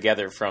cobbled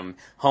together from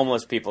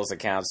homeless people's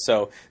accounts.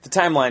 So the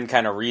timeline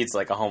kind of reads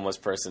like a homeless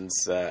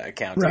person's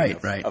accounting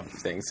of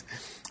things.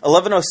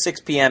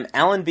 11:06 p.m.,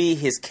 Allenby,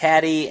 his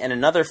caddy, and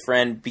another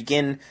friend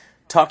begin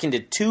talking to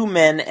two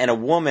men and a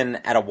woman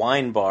at a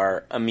wine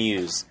bar,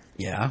 Amuse.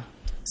 Yeah.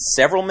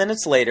 Several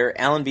minutes later,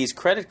 Allenby's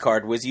credit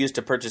card was used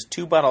to purchase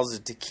 2 bottles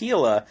of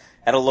tequila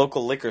at a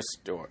local liquor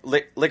store.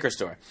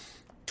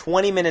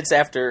 20 minutes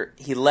after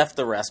he left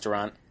the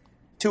restaurant,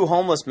 2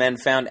 homeless men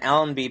found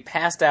Allenby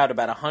passed out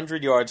about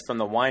 100 yards from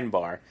the wine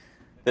bar.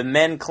 The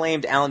men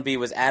claimed Allenby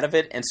was out of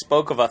it and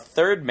spoke of a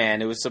third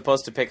man who was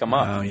supposed to pick him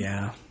up. Oh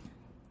yeah.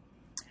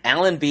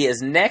 Allenby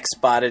is next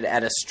spotted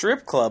at a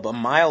strip club a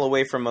mile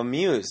away from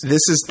Amuse.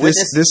 This is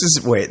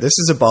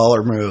a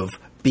baller move.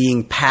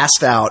 Being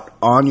passed out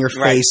on your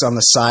face on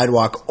the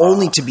sidewalk,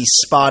 only to be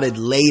spotted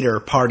later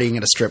partying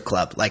at a strip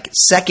club. Like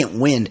second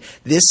wind.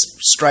 This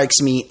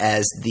strikes me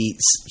as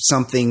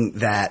something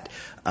that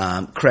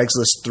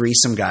Craigslist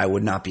threesome guy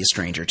would not be a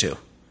stranger to.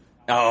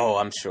 Oh,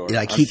 I'm sure.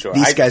 Like sure.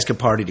 These guys could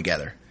party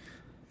together.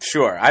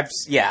 Sure,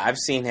 I've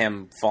seen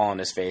him fall on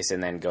his face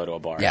and then go to a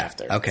bar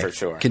after. Okay, for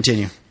sure.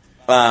 Continue.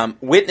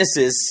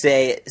 Witnesses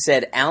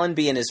said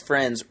Allenby and his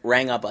friends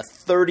rang up a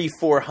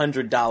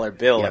 $3,400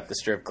 bill at the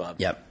strip club.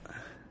 Yep.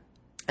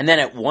 And then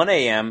at 1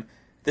 a.m.,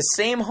 the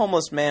same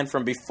homeless man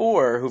from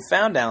before who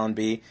found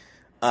Allenby,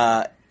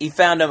 he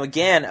found him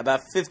again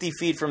about 50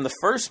 feet from the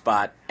first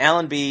spot.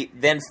 Allenby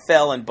then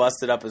fell and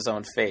busted up his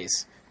own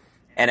face.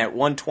 And at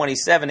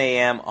 1:27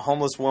 a.m., a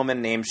homeless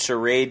woman named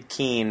Sherade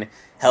Keene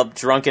helped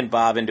drunken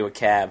Bob into a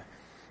cab.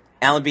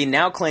 Allenby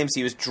now claims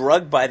he was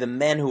drugged by the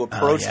men who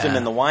approached him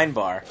in the wine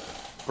bar.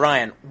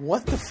 Brian,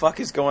 what the fuck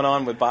is going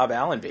on with Bob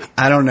Allenby?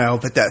 I don't know,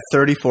 but that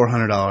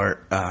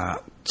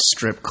 $3,400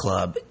 strip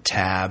club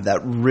tab,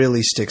 that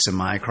really sticks in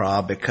my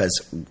craw because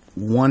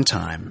one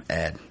time,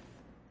 Ed,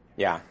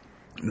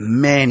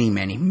 many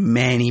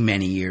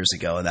years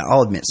ago, and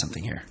I'll admit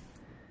something here.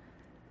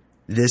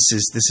 This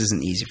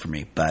isn't easy for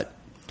me, but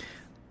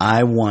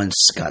I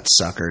once got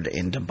suckered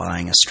into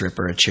buying a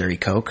stripper a cherry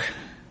Coke.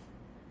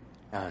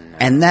 Oh, no.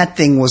 And that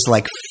thing was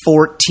like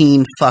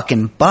 14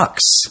 fucking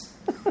bucks.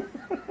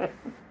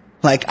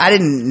 Like, I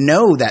didn't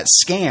know that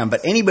scam,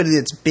 but anybody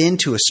that's been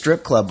to a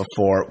strip club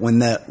before, when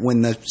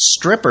the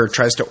stripper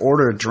tries to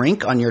order a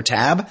drink on your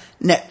tab,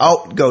 nope,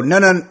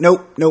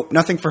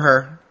 nothing for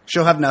her.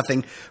 She'll have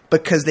nothing,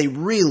 because they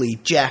really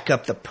jack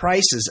up the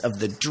prices of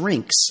the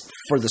drinks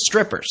for the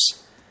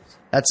strippers.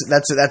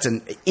 That's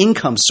an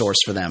income source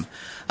for them.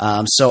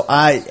 So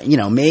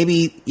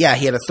maybe he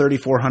had a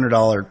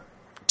 $3,400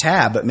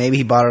 tab, but maybe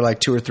he bought her like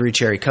 2 or 3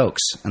 cherry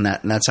Cokes, and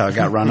that's how it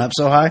got run up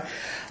so high.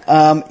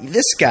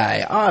 This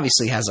guy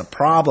obviously has a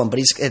problem, but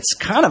it's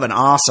kind of an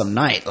awesome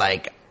night.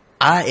 Like,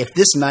 if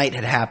this night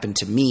had happened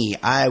to me,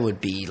 I would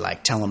be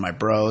like telling my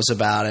bros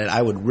about it.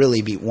 I would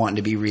really be wanting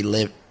to be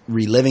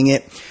reliving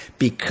it,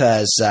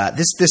 because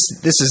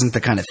this isn't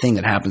the kind of thing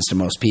that happens to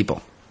most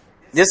people.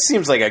 This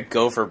seems like a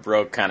go for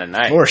broke kind of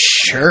night. For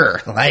sure.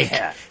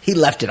 He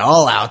left it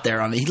all out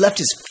there. He left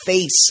his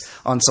face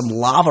on some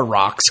lava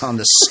rocks on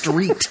the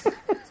street.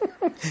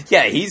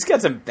 Yeah, he's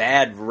got some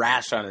bad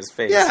rash on his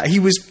face. Yeah, he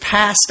was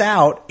passed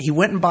out. He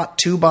went and bought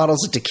 2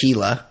 bottles of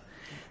tequila.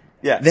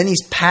 Yeah. Then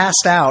he's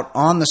passed out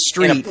on the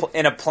street.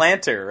 In a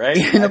planter, right?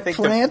 In a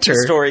planter.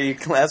 The story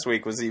last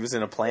week was he was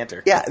in a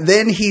planter. Yeah,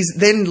 then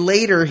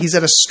later he's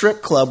at a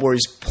strip club where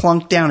he's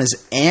plunked down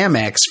his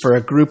Amex for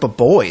a group of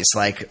boys.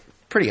 Like,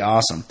 pretty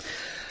awesome.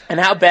 And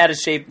how bad a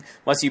shape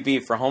must you be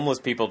for homeless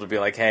people to be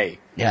like, hey,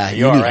 yeah,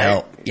 you need all right?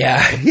 help.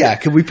 Yeah.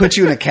 Could we put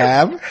you in a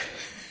cab?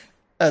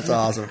 That's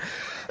awesome.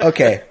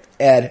 Okay,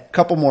 Ed, a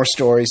couple more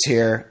stories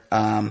here.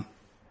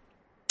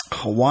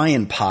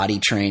 Hawaiian potty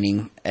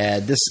training.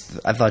 Ed, this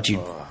I thought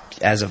you'd,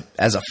 as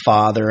a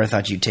father, I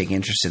thought you'd take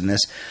interest in this.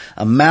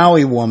 A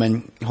Maui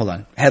woman. Hold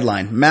on.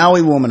 Headline: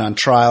 Maui woman on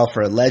trial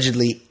for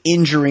allegedly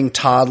injuring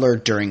toddler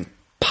during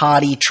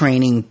potty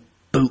training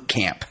boot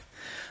camp.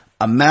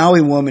 A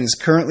Maui woman is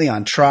currently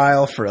on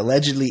trial for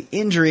allegedly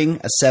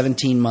injuring a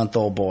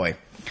 17-month-old boy.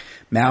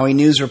 Maui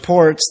News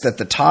reports that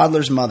the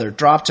toddler's mother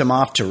dropped him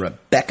off to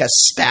Rebecca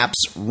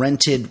Stapp's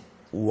rented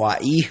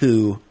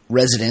Waihu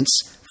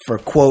residence for,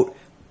 quote,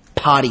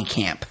 potty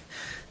camp.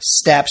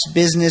 Stapp's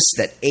business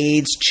that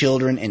aids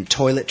children in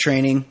toilet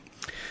training.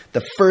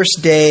 The first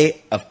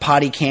day of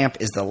potty camp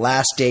is the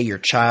last day your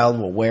child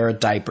will wear a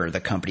diaper, the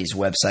company's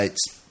website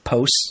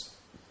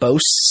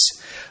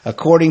boasts.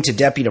 According to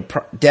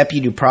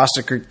Deputy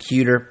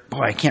Prosecutor...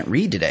 Boy, I can't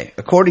read today.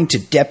 According to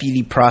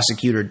Deputy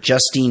Prosecutor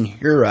Justine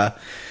Hura,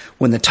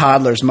 when the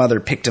toddler's mother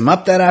picked him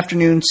up that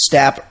afternoon,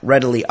 Stapp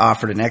readily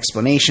offered an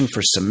explanation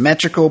for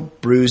symmetrical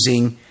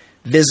bruising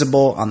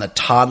visible on the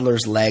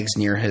toddler's legs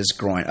near his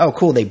groin. Oh,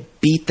 cool. They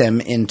beat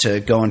them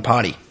into going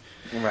potty.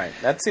 Right.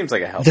 That seems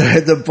like a healthy.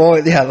 The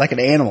boy, yeah, like an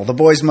animal. The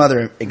boy's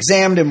mother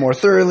examined him more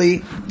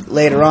thoroughly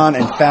later on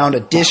and found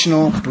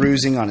additional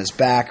bruising on his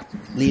back,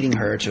 leading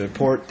her to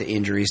report the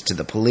injuries to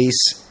the police.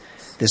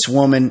 This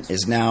woman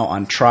is now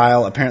on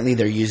trial. Apparently,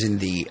 they're using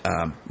the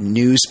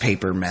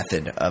newspaper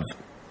method of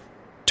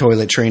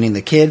toilet training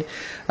the kid.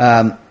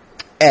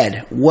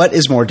 Ed, what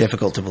is more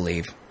difficult to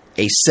believe?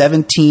 A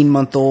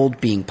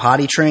 17-month-old being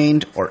potty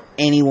trained or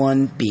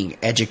anyone being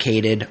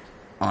educated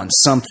on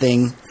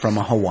something from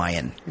a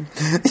Hawaiian?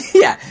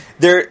 Yeah,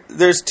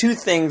 there's two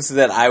things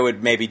that I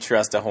would maybe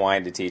trust a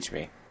Hawaiian to teach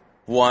me.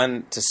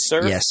 One, to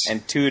surf, yes.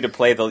 And two, to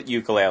play the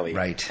ukulele.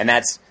 Right. And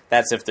that's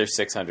if they're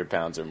 600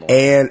 pounds or more.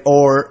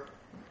 Or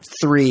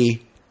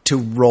three, to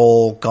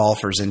roll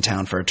golfers in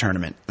town for a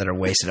tournament that are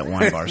wasted at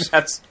wine bars.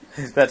 That's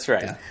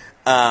right.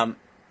 Yeah.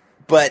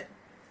 But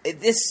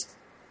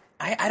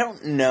I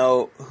don't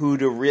know who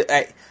to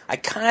really... I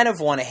kind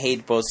of want to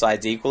hate both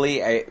sides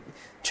equally.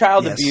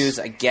 Child abuse,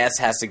 I guess,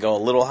 has to go a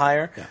little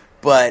higher. Yeah.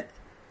 But,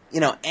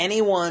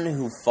 anyone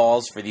who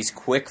falls for these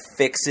quick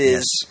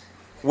fixes,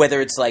 whether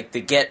it's like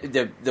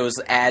those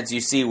ads you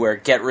see where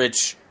get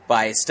rich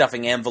by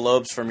stuffing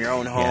envelopes from your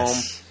own home,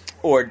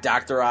 or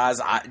Dr.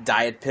 Oz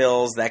diet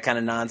pills, that kind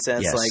of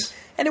nonsense. Yes. Like,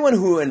 anyone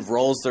who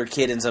enrolls their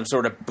kid in some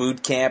sort of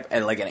boot camp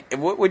at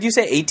what would you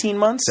say, 18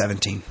 months?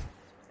 17.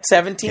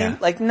 17? Yeah.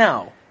 Like,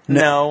 no.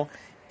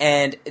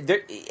 And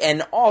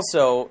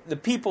also, the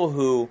people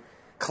who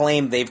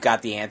claim they've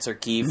got the answer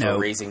key for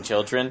raising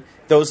children,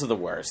 those are the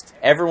worst.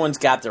 Everyone's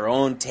got their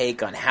own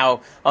take on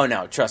how. Oh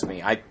no, trust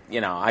me. My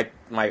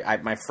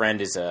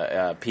friend is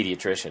a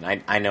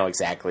pediatrician. I know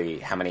exactly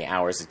how many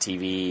hours of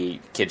TV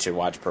kids should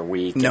watch per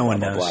week. No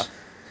one knows. Blah.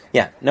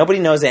 Yeah, nobody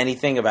knows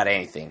anything about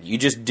anything. You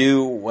just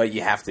do what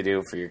you have to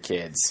do for your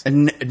kids.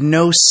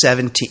 No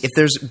 17. If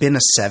there's been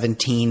a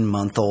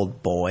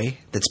 17-month-old boy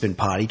that's been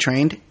potty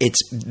trained, it's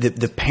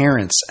the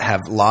parents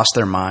have lost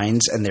their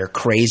minds and they're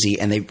crazy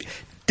and they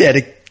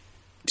dedicated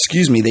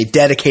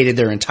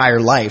their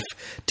entire life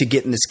to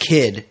getting this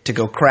kid to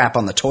go crap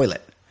on the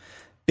toilet.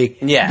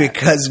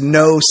 Because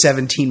no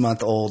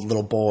 17-month-old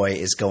little boy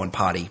is going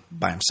potty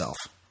by himself.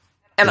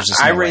 And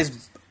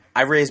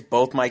I raised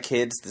both my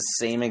kids the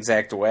same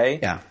exact way.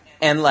 Yeah.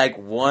 And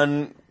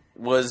one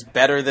was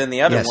better than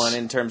the other one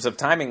in terms of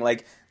timing.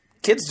 Like,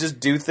 kids just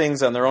do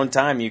things on their own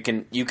time. You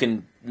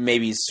can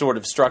maybe sort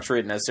of structure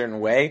it in a certain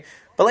way.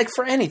 But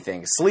for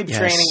anything, sleep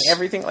training,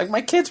 everything,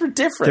 my kids were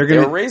different. They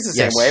were raised the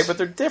same way, but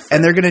they're different.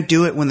 And they're going to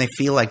do it when they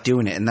feel like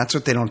doing it. And that's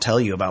what they don't tell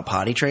you about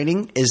potty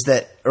training is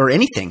that, or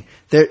anything,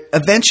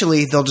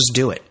 eventually they'll just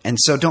do it. And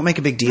so don't make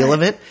a big deal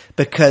of it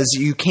because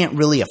you can't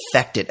really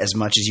affect it as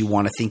much as you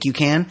want to think you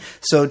can.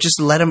 So just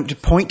let them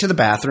point to the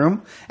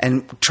bathroom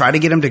and try to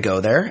get them to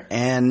go there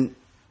and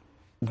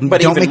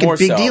don't make a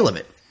big deal of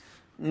it.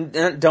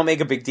 Don't make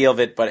a big deal of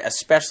it, but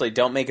especially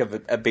don't make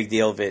a big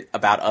deal of it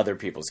about other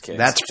people's kids.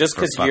 That's just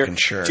for fucking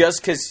sure.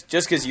 Just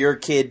because your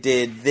kid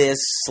did this,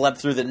 slept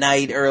through the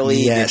night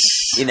early. Yes.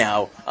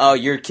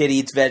 Your kid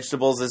eats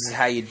vegetables. This is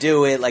how you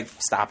do it.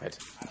 Stop it.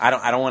 I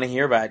don't want to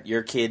hear about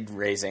your kid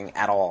raising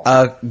at all.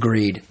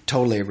 Agreed.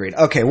 Totally agreed.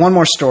 Okay, one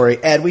more story.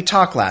 Ed, we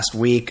talked last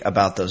week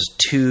about those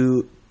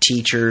two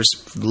teachers,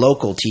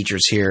 local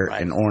teachers here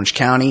in Orange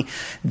County,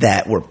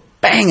 that were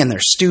banging their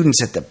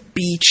students at the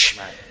beach.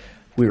 Right.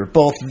 We were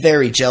both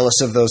very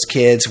jealous of those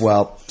kids.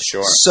 Well,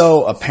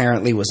 so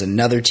apparently was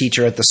another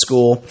teacher at the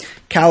school.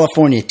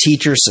 California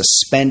teacher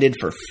suspended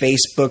for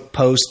Facebook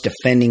post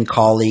defending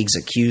colleagues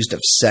accused of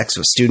sex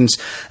with students.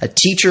 A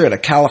teacher at a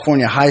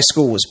California high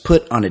school was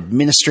put on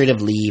administrative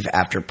leave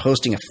after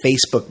posting a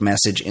Facebook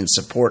message in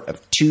support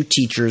of two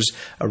teachers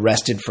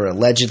arrested for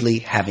allegedly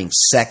having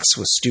sex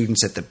with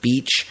students at the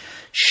beach.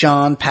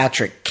 Sean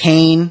Patrick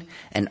Kane,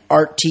 an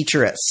art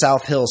teacher at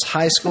South Hills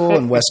High School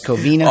in West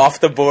Covina. Off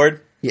the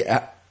board.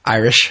 Yeah,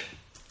 Irish.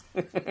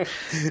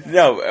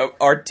 No,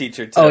 art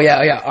teacher too. Oh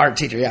yeah, art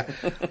teacher. Yeah,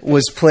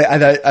 was play.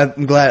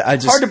 I'm glad. I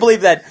just Hard to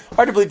believe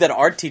that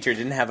art teacher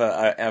didn't have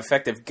an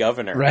effective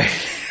governor. right.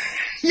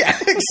 Yeah,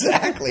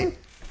 exactly.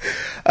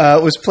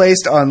 Was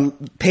placed on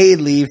paid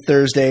leave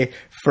Thursday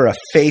for a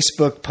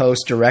Facebook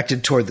post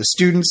directed toward the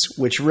students,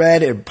 which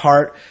read in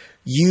part,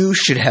 "You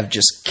should have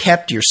just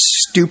kept your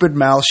stupid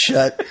mouth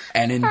shut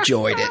and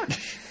enjoyed it."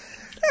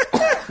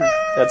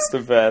 That's the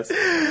best.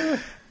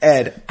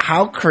 Ed,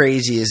 how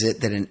crazy is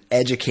it that an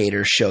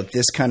educator showed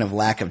this kind of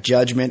lack of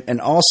judgment?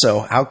 And also,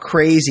 how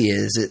crazy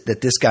is it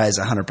that this guy is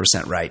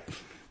 100% right?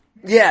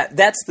 Yeah,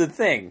 that's the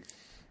thing.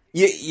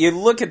 You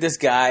look at this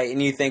guy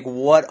and you think,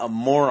 what a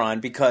moron,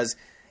 because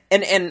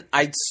and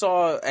I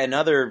saw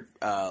another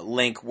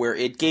link where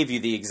it gave you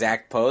the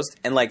exact post,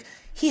 and like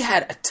he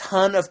had a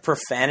ton of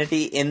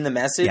profanity in the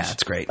message. Yeah,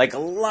 it's great. Like a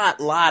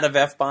lot of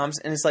F-bombs,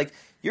 and it's like,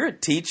 you're a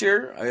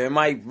teacher.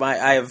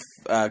 I have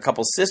a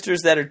couple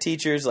sisters that are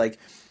teachers. Like,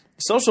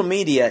 social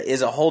media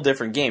is a whole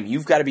different game.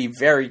 You've got to be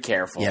very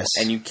careful. Yes.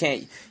 And you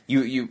can't.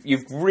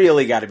 You've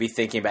really got to be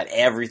thinking about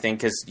everything,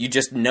 because you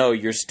just know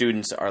your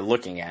students are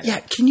looking at it.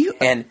 Yeah, can you?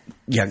 And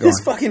Yeah, go this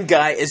on. fucking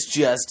guy is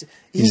just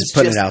he's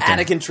putting just it out there. out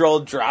of control,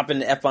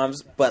 dropping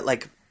F-bombs. But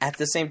like at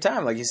the same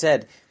time, like you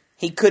said,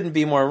 he couldn't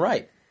be more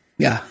right.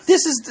 Yeah.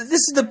 This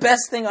is the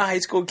best thing a high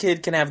school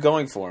kid can have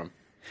going for him.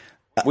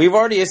 We've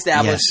already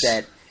established yes.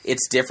 that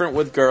it's different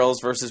with girls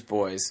versus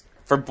boys.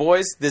 For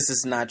boys, this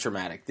is not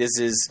traumatic. This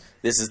is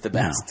the No,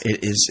 best.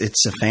 it is.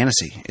 It's a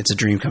fantasy. It's a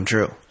dream come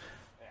true.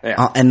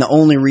 Yeah. And the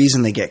only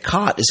reason they get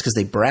caught is because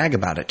they brag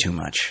about it too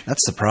much.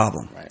 That's the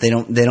problem. Right. They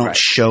don't Right.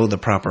 show the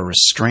proper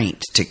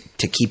restraint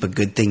to keep a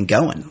good thing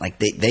going. Like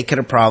they could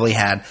have probably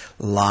had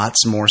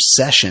lots more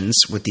sessions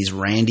with these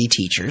randy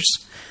teachers,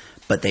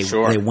 but they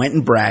went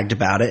and bragged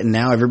about it, and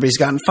now everybody's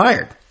gotten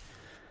fired.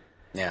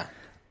 Yeah.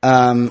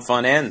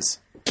 Fun ends.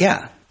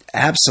 Yeah,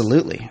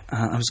 absolutely.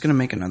 I was going to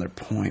make another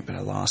point, but I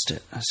lost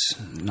it. It's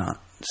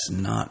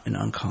not an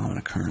uncommon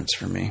occurrence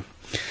for me.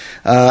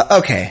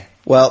 Okay,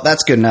 well,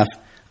 that's good enough.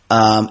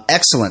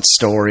 Excellent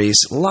stories.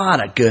 A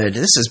lot of good.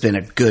 This has been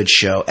a good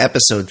show.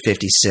 Episode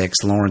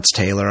 56, Lawrence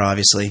Taylor,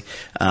 obviously.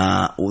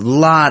 A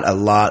lot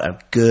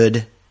of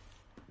good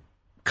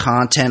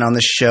content on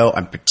this show.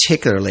 I'm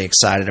particularly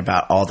excited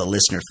about all the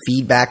listener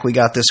feedback we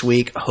got this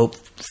week.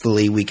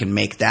 Hopefully we can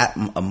make that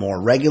a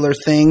more regular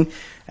thing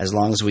as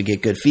long as we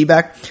get good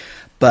feedback.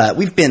 But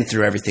we've been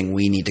through everything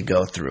we need to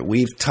go through.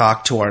 We've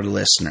talked to our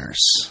listeners.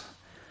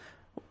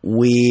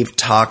 We've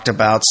talked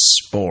about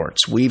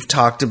sports. We've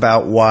talked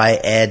about why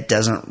Ed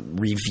doesn't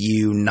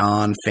review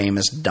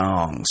non-famous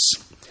dongs.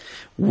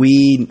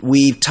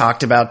 We've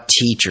talked about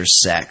teacher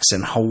sex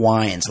and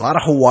Hawaiians. A lot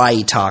of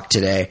Hawaii talk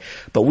today,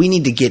 but we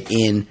need to get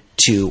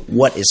into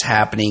what is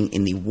happening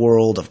in the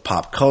world of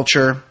pop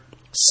culture,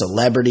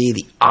 celebrity.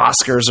 The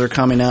Oscars are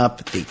coming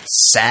up. The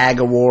SAG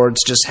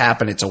Awards just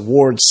happened. It's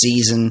award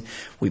season.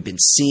 We've been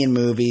seeing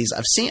movies.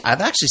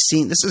 I've actually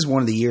seen, this is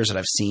one of the years that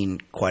I've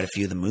seen quite a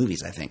few of the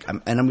movies, I think.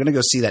 And I'm going to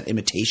go see that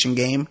Imitation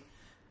Game.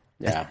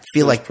 Yeah. I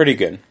feel like pretty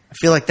good. I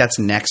feel like that's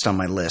next on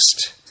my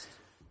list.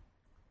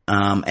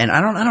 And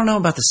I don't know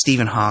about the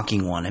Stephen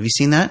Hawking one. Have you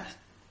seen that?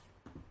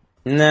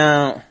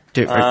 No.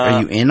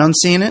 Are you in on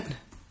seeing it?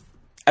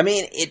 I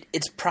mean,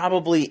 it's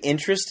probably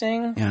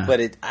interesting, Yeah. but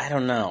I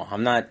don't know. I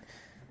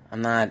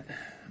don't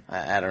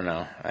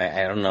know.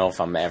 I don't know if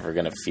I'm ever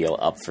going to feel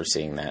up for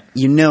seeing that.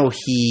 You know,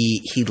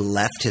 he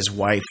left his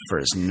wife for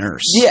his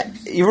nurse. Yeah,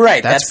 you're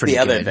right. That's That's pretty the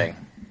other good. thing.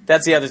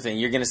 That's the other thing.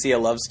 You're going to see a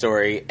love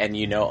story, and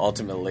you know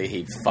ultimately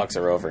he fucks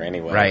her over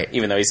anyway. Right.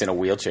 Even though he's in a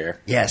wheelchair.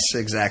 Yes,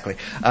 exactly.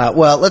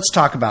 Well, let's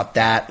talk about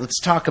that. Let's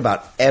talk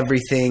about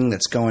everything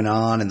that's going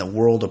on in the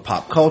world of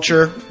pop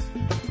culture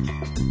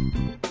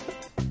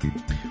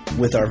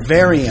with our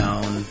very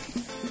own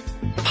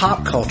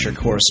pop culture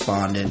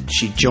correspondent.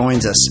 She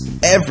joins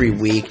us every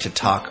week to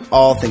talk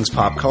all things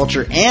pop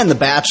culture and The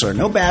Bachelor.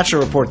 No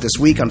Bachelor report this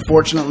week,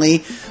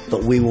 unfortunately,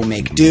 but we will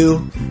make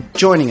do.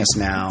 Joining us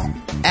now,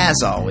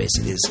 as always,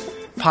 is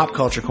pop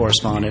culture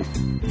correspondent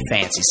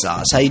Fancy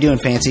Sauce. How you doing,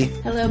 Fancy?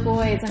 Hello,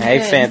 boys. I'm Hey,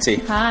 good. Fancy.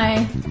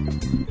 Hi.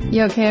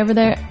 You okay over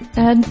there,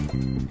 Ed?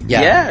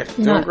 Yeah,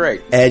 doing not-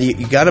 great. Ed,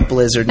 you got a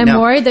blizzard. I'm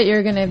Now, worried that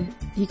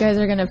you guys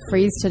are gonna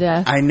freeze to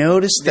death. I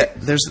noticed that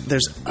there's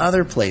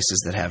other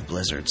places that have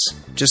blizzards,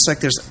 just like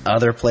there's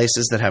other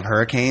places that have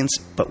hurricanes.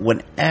 But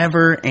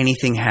whenever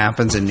anything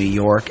happens in New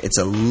York, it's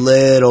a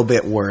little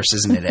bit worse,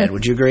 isn't it, Ed?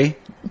 Would you agree?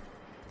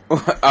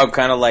 Oh,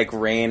 kind of like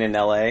rain in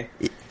L.A.?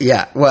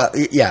 Yeah. Well,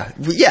 yeah.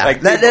 Like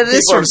that people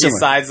is sort are of similar.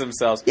 besides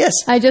themselves. Yes.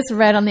 I just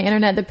read on the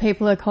internet that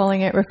people are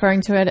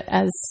referring to it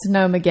as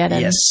Snowmageddon.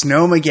 Yes.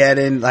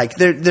 Snowmageddon. Like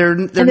they're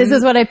And this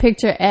is what I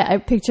picture. I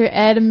picture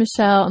Ed and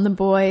Michelle and the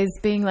boys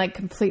being like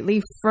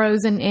completely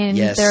frozen in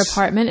Yes. their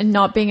apartment and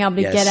not being able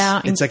to Yes. get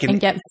out and, It's like and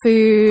get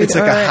food. it's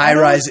like or- a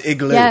high-rise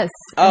igloo. Yes.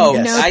 Oh,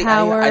 And no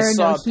power, I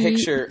saw no a heat.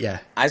 picture. Yeah.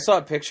 I saw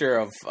a picture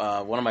of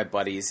one of my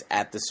buddies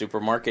at the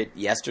supermarket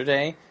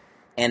yesterday,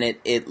 and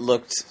it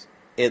looked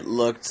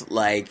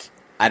like,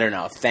 I don't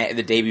know,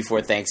 the day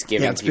before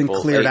Thanksgiving. Yeah, it's been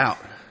people, cleared out.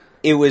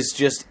 it was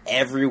just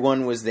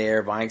everyone was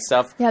there buying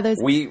stuff. Yeah, there's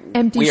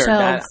empty we are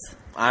shelves.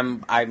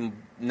 Not, I'm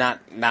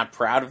not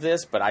proud of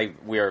this, but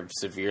we are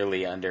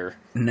severely under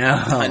No.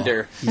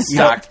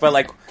 stocked. But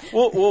like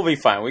we'll be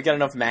fine. We got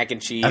enough mac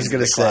and cheese I was in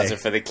gonna the say. closet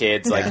for the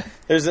kids. Like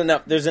there's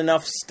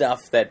enough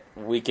stuff that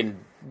we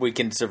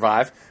can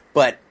survive.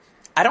 But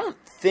I don't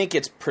think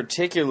it's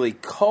particularly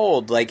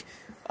cold. Like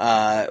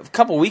a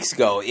couple weeks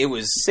ago, it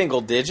was single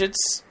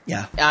digits.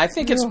 Yeah. I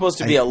think it's supposed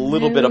to be a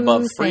little bit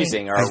above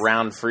freezing or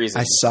around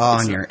freezing. I saw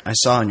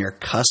on your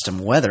custom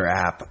weather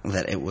app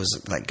that it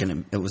was like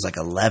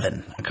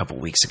 11 a couple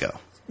weeks ago.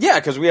 Yeah,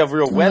 because we have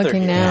real weather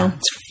looking here. now. Yeah,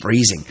 it's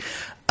freezing.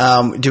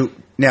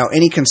 Now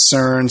any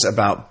concerns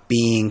about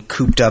being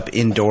cooped up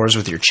indoors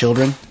with your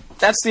children?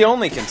 That's the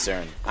only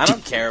concern. I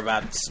don't care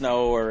about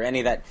snow or any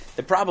of that.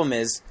 The problem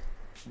is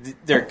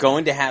they're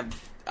going to have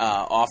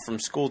off from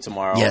school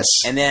tomorrow. Yes.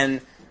 And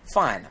then,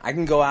 fine, I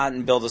can go out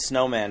and build a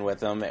snowman with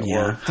them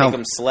or How- take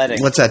them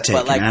sledding. What's that take?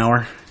 But, like, an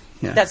hour?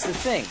 Yeah. That's the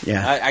thing.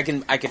 Yeah. I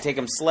could take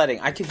them sledding.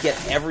 I could get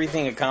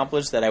everything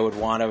accomplished that I would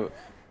want to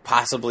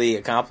possibly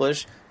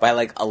accomplish by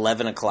like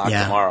 11 o'clock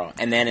Yeah. tomorrow.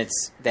 And then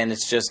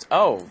it's just,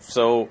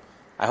 so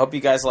I hope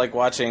you guys like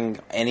watching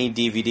any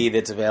DVD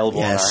that's available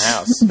in our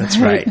house. That's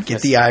right.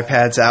 Get the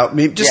iPads out.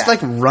 Maybe just Yeah. like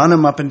run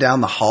them up and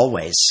down the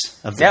hallways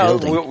of the Yeah,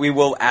 building. we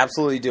will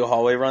absolutely do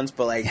hallway runs,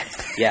 but like,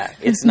 yeah,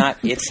 it's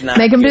not.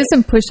 Make them do good.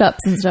 some push-ups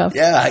and stuff.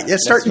 Yeah,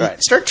 start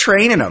right. start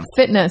training them.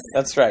 Fitness.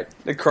 That's right.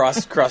 The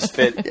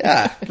CrossFit.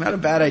 Yeah, not a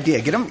bad idea.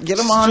 Get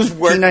them on Just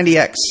work-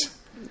 P90X.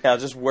 Yeah,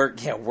 just work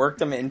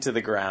them into the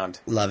ground.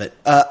 Love it.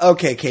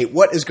 Okay, Kate,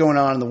 what is going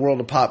on in the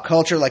world of pop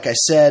culture? Like I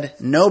said,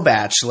 no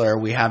Bachelor.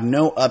 We have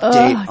no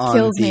update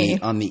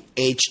on the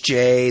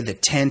HJ, the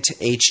tent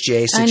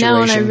HJ situation. I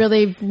know, and I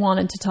really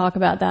wanted to talk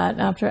about that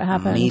after it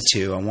happened. Me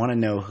too. I want to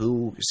know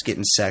who's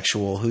getting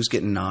sexual, who's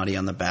getting naughty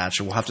on the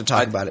Bachelor. We'll have to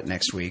talk about it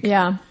next week.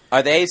 Yeah.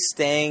 Are they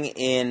staying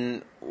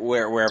in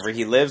wherever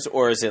he lives,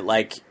 or is it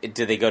like,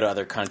 do they go to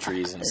other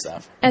countries and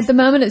stuff? At the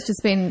moment, it's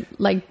just been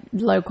like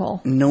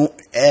local. No,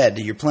 Ed,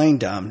 you're playing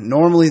dumb.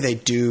 Normally they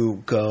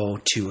do go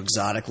to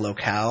exotic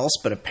locales,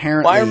 but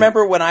apparently... Well, I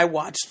remember when I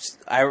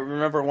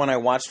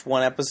watched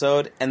one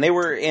episode, and they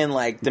were in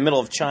like the middle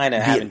of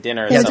China having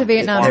dinner. They at went to some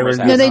Vietnam. farmer's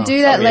were- house. No, they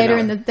do that Oh, later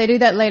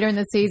Vietnam. in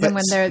the season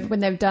But- when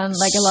they've done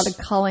like a lot of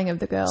culling of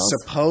the girls.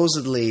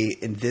 Supposedly,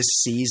 in this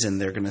season,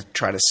 they're going to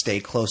try to stay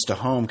close to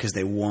home because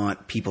they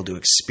want people to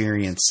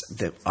experience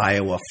the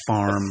Iowa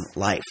farm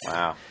life.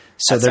 Wow.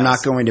 So That they're not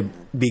sounds- going to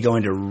be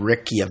going to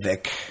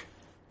Reykjavik.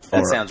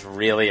 That or sounds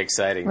really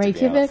exciting. To be on a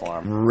Reykjavik?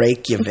 farm.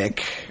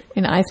 Reykjavik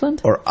In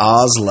Iceland? or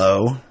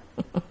Oslo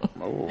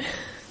Oh.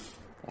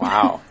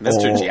 Wow,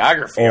 Mr. or,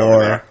 Geography over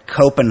or there.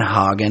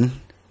 Copenhagen,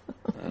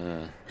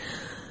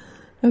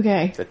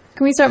 Okay. Can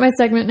we start my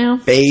segment now?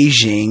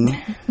 Beijing,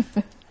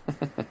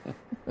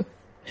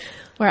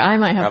 Where I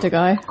might have to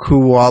go.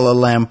 Kuala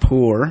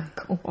Lumpur.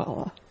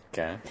 Koala.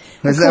 Okay.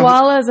 Is that-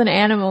 Koala is an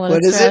animal in what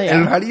is it? Australia.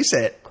 And how do you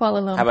say it?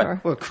 Kuala Lumpur. How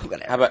about- Whatever.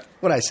 How about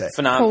What'd I say?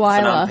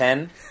 Koala. Phnom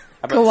Penh? How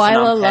about Koala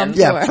Phnom Penh? Lumpur.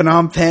 Yeah,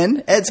 Phnom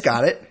Penh. Ed's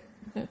got it.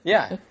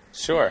 Yeah,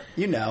 sure.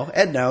 You know.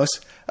 Ed knows.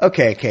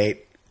 Okay,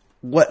 Kate.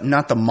 What?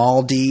 Not the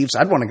Maldives?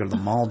 I'd want to go to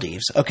the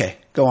Maldives. Okay,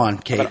 go on,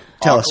 Kate. But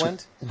Tell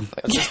Auckland?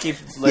 Let's just keep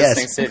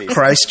listing us. cities. Yes.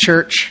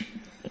 Christchurch.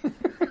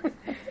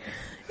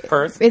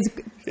 Perth?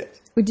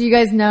 Do you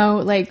guys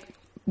know like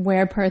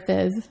where Perth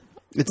is?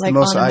 It's Like the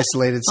most on a-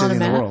 isolated on city a in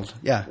the map? world.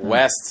 Yeah.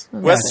 West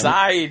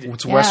side.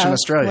 It's Western Yeah,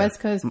 Australia. West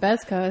Coast,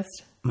 best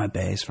coast. My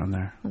bay's from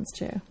there. That's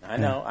true. I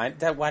know.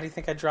 Why do you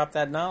think I dropped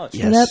that knowledge?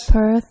 Yeah. What Yes. up,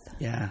 Perth?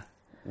 Yeah.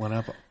 What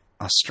up,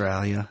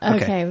 Australia?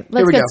 Okay, Here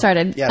let's we get go.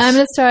 started. Yes. I'm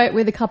going to start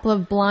with a couple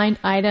of blind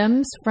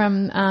items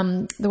from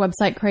the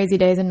website Crazy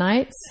Days and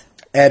Nights.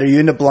 Ed, are you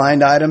into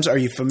blind items? Are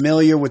you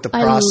familiar with the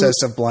I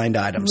process of blind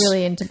items?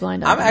 Really into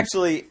blind I'm items.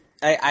 actually.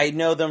 I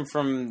know them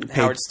from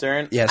Howard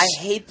Stern. yes.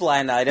 I hate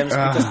blind items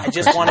because I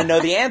just want to know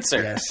the answer.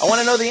 Yes. I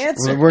want to know the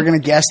answer. We're going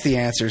to guess the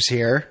answers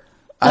here.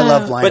 I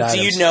love blind But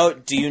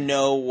items. do you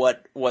know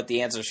what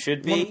the answer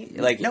should be?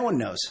 Like No one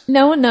knows.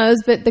 No one knows,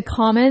 but the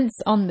comments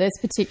on this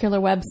particular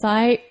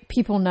website,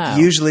 people know.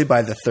 Usually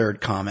by the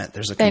third comment,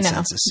 there's a They know.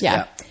 consensus.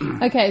 Yeah.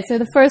 Okay, so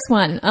the first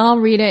one, I'll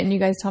read it and you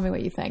guys tell me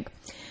what you think.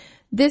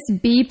 This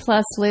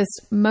B-plus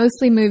list,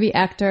 mostly movie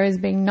actor, is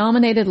being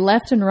nominated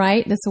left and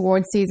right this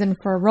award season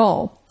for a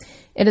role.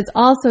 It has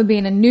also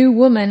been a new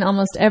woman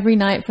almost every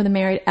night for the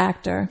married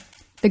actor.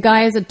 The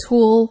guy is a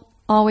tool,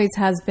 always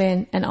has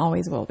been, and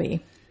always will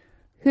be.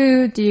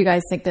 Who do you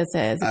guys think this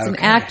is? It's an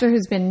Okay. actor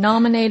who's been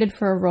nominated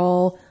for a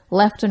role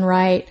left and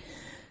right,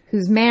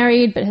 who's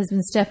married but has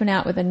been stepping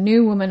out with a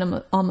new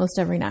woman almost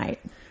every night,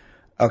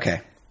 Okay.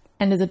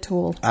 and is a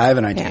tool. I have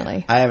an idea.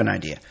 Apparently. I have an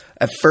idea.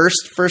 At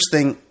first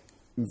thing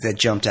that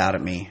jumped out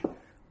at me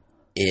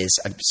is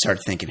I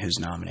started thinking who's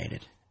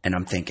nominated. And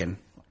I'm thinking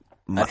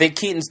I think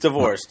Keaton's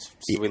divorced,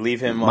 so we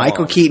leave him Michael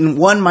alone. Keaton.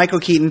 One, Michael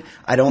Keaton,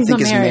 I don't He's think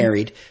not is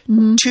married.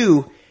 married.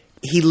 Two,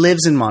 he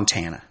lives in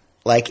Montana.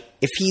 Like,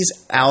 if he's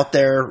out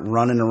there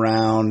running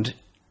around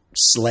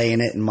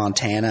slaying it in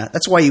Montana,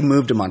 that's why you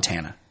moved to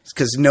Montana.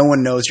 because no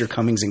one knows your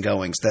comings and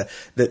goings. The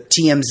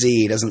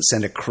TMZ doesn't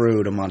send a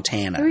crew to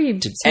Montana. Who are you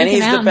And he's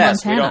taking out the in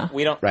best. Montana?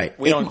 We don't Right.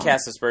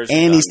 cast aspersions.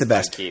 And he's on- the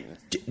best. on Keaton.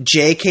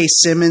 J.K.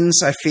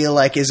 Simmons, I feel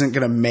like, isn't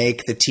going to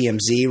make the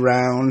TMZ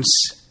rounds.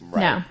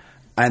 No.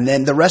 And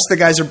then the rest of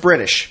the guys are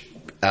British.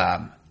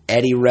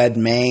 Eddie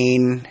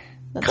Redmayne,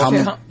 That's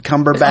true.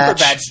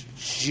 Cumberbatch.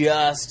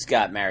 Just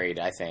got married,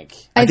 I think.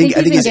 I think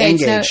he's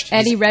engaged. engaged. No,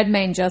 Eddie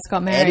Redmayne just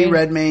got married. Eddie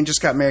Redmayne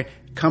just got married.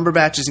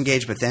 Cumberbatch is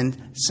engaged, but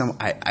then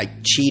I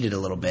cheated a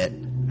little bit.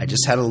 I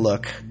just had a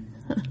look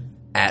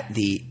at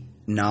the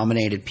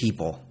nominated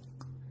people.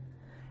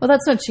 Well,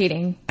 that's not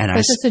cheating. And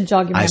that's just to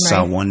jog your memory. I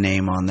saw one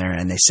name on there,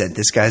 and they said,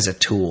 this guy's a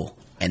tool,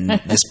 and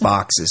this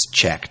box is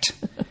checked.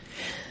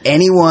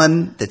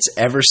 Anyone that's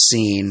ever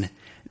seen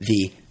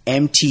the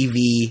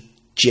MTV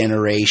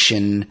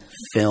generation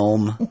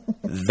film,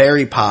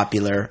 very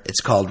popular,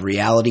 it's called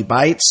Reality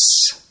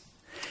Bites.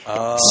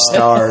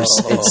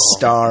 It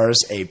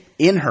stars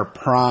in her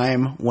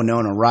prime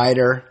Winona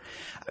Ryder,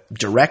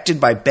 directed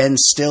by Ben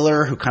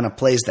Stiller, who kind of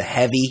plays the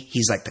heavy.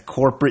 He's like the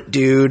corporate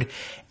dude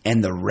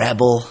and the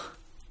rebel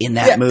in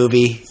that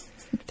movie.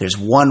 There's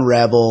one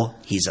rebel.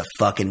 He's a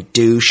fucking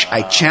douche.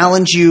 I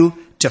challenge you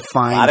to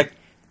find...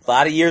 A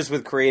lot of years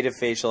with creative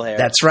facial hair.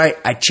 That's right.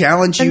 I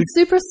challenge you and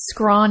super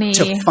scrawny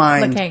to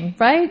find looking,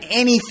 right?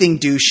 anything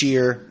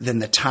douchier than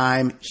the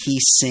time he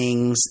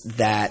sings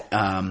that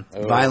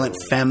Violent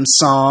Femme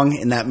song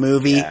in that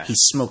movie. Yeah. He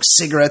smokes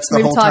cigarettes the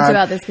We've whole talked time.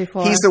 about this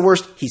before. He's the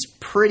worst. He's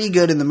pretty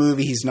good in the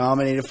movie he's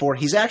nominated for.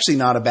 He's actually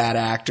not a bad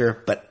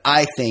actor, but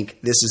I think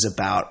this is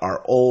about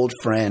our old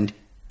friend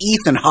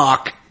Ethan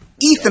Hawke.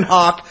 Ethan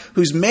Hawke,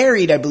 who's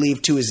married, I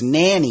believe, to his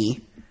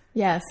nanny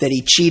Yes. that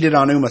he cheated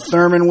on Uma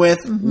Thurman with.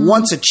 Mm-hmm.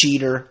 Once a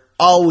cheater,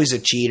 always a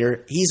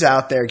cheater. He's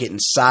out there getting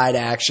side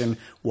action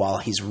while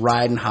he's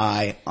riding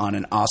high on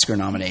an Oscar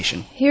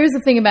nomination. Here's the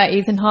thing about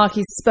Ethan Hawke.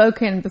 He's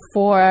spoken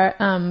before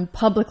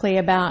publicly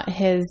about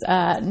his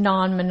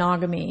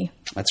non-monogamy.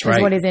 That's is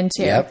right. what he's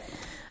into. Yep.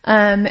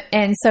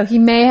 And so he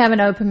may have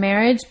an open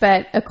marriage,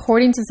 but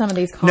according to some of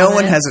these comments... No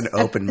one has an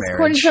open marriage.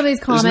 According to some of these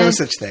comments... There's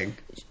no such thing.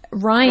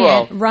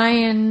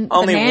 Ryan,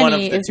 Only the nanny, one of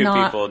the is two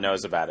not, people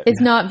knows about it.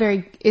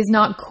 is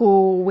not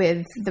cool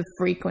with the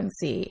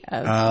frequency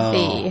of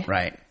the...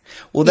 Right.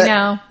 Well, that, you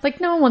know,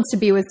 like no one wants to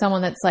be with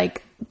someone that's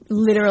like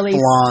literally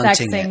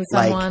Flaunting sexing it,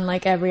 someone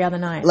like every other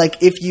night.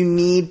 like if you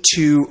need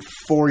to,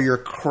 for your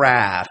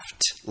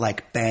craft,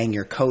 like bang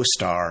your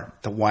co-star,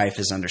 the wife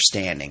is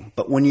understanding.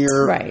 But when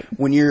you're Right.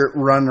 when you're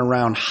running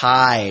around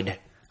hide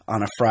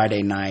on a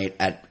Friday night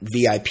at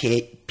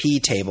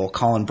VIP table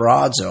calling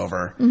broads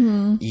over,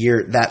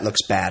 that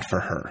looks bad for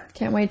her.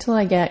 Can't wait till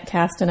I get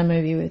cast in a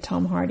movie with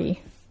Tom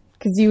Hardy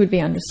because you would be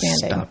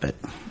understanding. Stop it.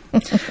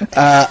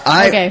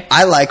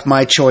 I like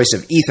my choice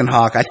of Ethan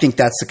Hawke. I think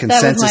that's the was my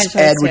consensus. choice,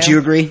 Ed, would too. you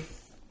agree?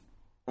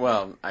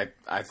 Well, I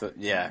thought,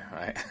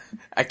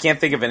 I can't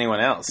think of anyone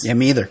else. Yeah,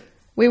 me either.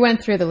 We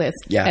went through the list,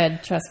 Yeah.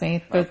 Ed. Trust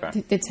me, but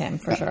Okay. it's him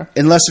for sure.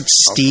 Unless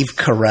it's Steve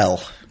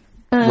Carell,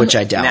 which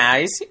I doubt.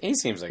 Nah, he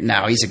seems like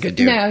No, he's a good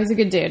dude. No, he's a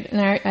good dude,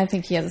 and I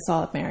think he has a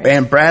solid marriage.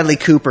 And Bradley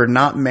Cooper,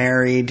 not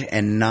married,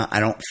 and I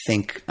don't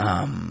think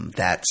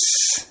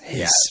that's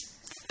his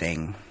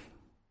thing.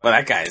 Well,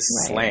 that guy's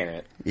Right. slaying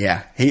it.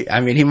 Yeah,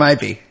 he might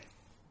be.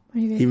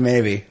 Maybe. He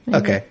may be.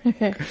 Okay.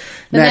 Okay.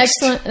 The Next.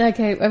 next one.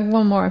 Okay,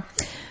 one more.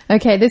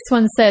 Okay, this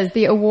one says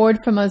the award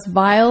for most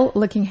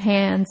vile-looking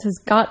hands has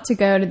got to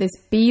go to this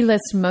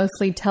B-list,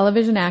 mostly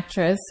television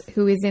actress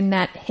who is in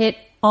that hit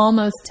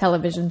Almost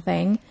Television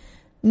thing,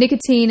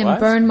 Nicotine and What?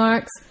 Burn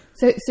Marks.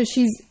 So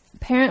she's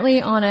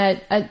apparently on a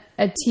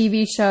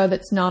TV show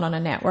that's not on a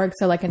network,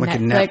 so like a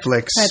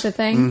Netflix type of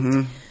thing.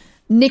 Mm-hmm.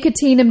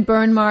 Nicotine and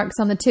burn marks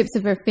on the tips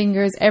of her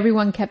fingers.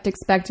 Everyone kept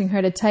expecting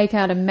her to take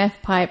out a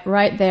meth pipe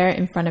right there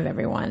in front of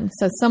everyone.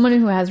 So someone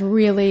who has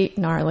really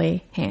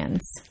gnarly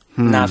hands.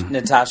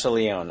 Natasha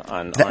Lyonne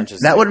on Orange is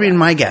the That New would have been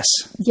Black. my guess.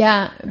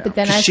 Yeah, but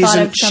then I She's thought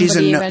a, of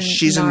somebody even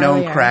she's a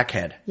known gnarlier.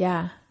 crackhead.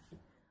 Yeah.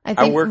 I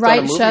think worked on a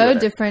right movie show, with her.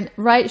 different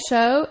right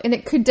show, and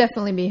it could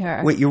definitely be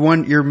her. Wait,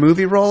 your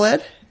movie role,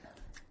 Ed?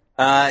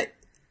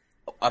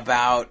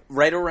 About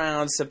right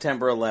around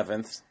September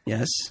 11th.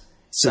 Yes.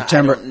 I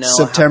don't know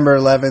September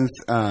 11th,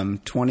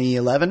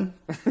 2011?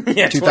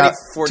 Yeah,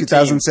 2014.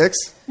 2006?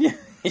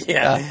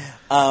 Yeah.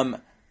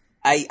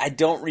 I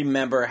don't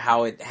remember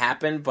how it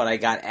happened, but I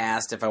got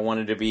asked if I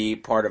wanted to be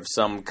part of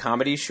some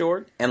comedy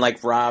short, and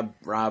like Rob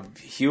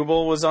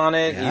Hubel was on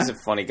it. Yeah. He's a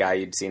funny guy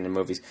you'd seen in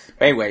movies.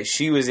 But anyway,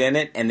 she was in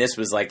it, and this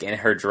was like in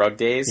her drug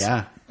days.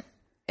 Yeah.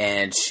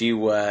 And she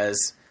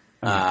was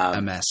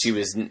a mess. She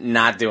was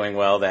not doing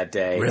well that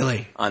day.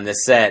 Really? On the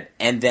set,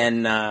 and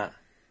then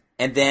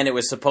it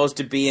was supposed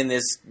to be in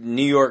this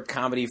New York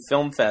Comedy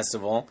Film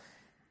Festival.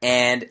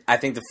 And I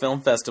think the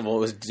film festival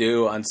was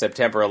due on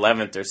September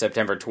 11th or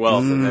September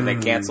 12th, and then they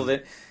canceled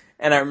it.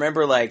 And I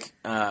remember, like,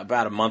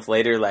 about a month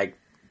later, like,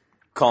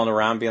 calling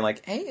around being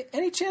like, hey,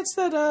 any chance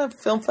that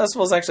film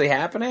festival is actually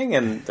happening?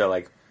 And they're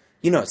like,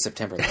 it's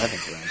September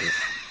 11th around here.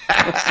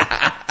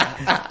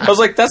 I was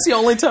like, that's the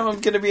only time I'm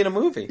going to be in a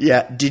movie.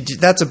 Yeah,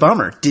 that's a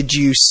bummer. Did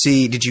you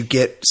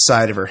get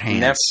sight of her hands?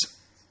 Never.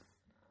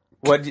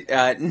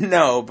 What?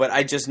 No, but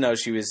I just know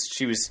she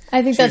was.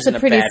 I think she that's was in a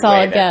pretty bad solid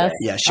way that guess.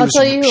 day. Yeah, I'll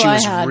tell you who she I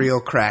was had. real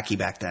cracky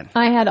back then.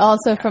 I had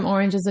also from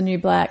Orange is the New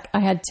Black. I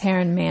had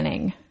Taryn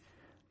Manning.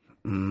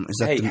 Is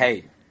that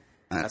Hey,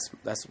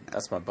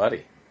 that's my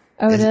buddy.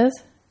 Oh, it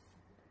is?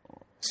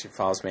 She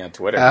follows me on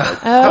Twitter.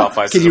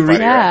 Can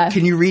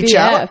you reach BF.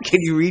 out? Can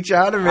you reach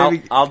out and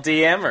maybe? I'll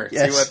DM her.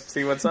 Yes.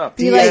 See what's up.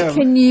 Be like,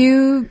 can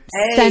you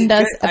send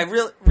us a I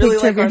really picture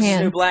like of your Orange is the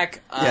hands? New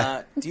Black.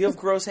 Yeah. Do you have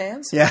gross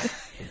hands? Yeah.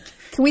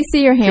 Can we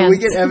see your hands? Can we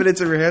get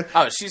evidence of her hand?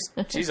 Oh,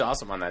 she's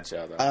awesome on that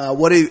show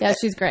though. Yeah,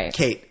 she's great.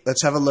 Kate,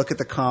 let's have a look at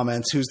the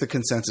comments. Who's the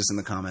consensus in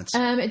the comments?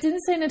 It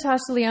didn't say Natasha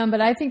Lyonne,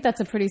 but I think that's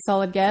a pretty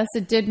solid guess.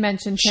 It did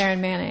mention Taryn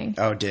Manning.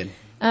 Oh, it did.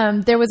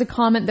 There was a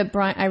comment that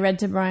I read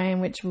to Brian,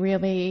 which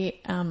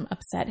really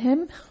upset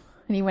him,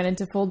 and he went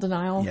into full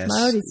denial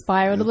mode. He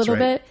spiraled a little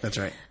bit. That's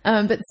right.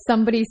 But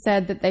somebody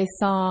said that they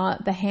saw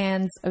the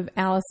hands of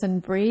Alison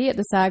Brie at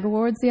the SAG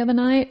Awards the other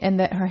night, and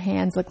that her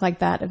hands look like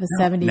that of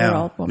a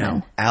 70-year-old woman.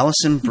 No,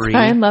 Alison Brie.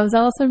 Brian loves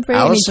Alison Brie,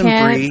 Alison and he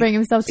can't Brie bring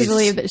himself to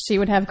believe that she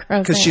would have gross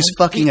hands. because she's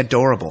fucking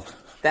adorable.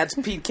 That's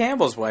Pete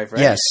Campbell's wife, right?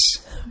 Yes.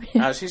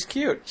 Oh, she's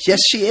cute. Yes,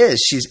 she is.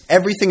 She's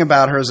everything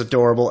about her is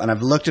adorable, and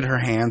I've looked at her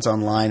hands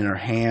online, and her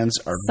hands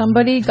are.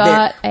 Somebody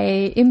got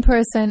a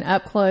in-person,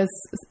 up-close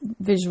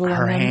visual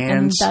her on them,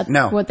 hands. and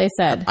that's what they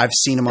said. I've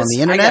seen them on the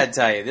I internet. gotta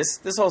tell you, this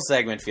whole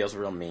segment feels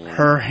real mean.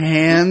 Her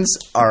hands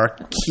are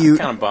cute,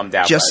 Kind of bummed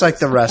out, just by like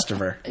this. the rest of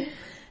her.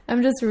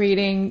 I'm just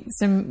reading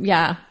some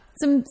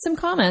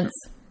comments.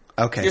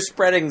 Okay. You're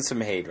spreading some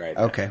hate right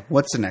now. Okay.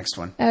 What's the next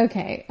one?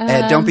 Okay.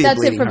 Don't be a that's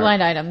it bleeding for heart.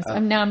 blind items.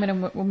 Now I'm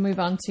going to move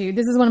on to,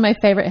 this is one of my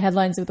favorite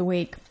headlines of the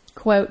week.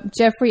 Quote,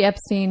 Jeffrey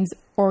Epstein's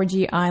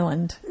Orgy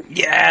Island.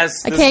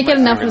 Yes. I can't get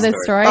enough of this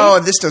story. Oh,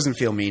 this doesn't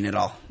feel mean at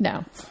all.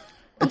 No.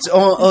 It's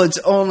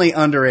only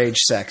underage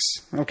sex.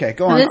 Okay,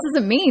 go on. Now, this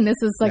isn't mean. This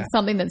is like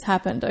something that's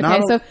happened.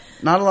 Okay,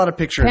 not a lot of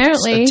pictures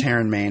apparently- of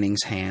Taryn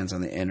Manning's hands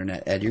on the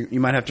internet. Ed, you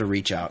might have to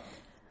reach out.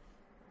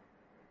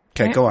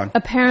 Okay, go on.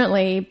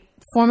 Apparently,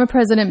 former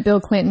President Bill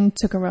Clinton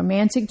took a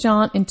romantic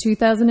jaunt in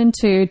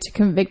 2002 to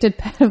convicted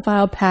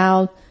pedophile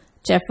pal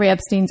Jeffrey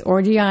Epstein's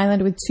Orgy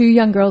Island with 2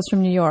 young girls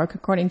from New York,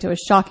 according to a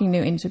shocking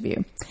new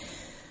interview.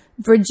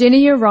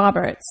 Virginia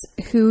Roberts,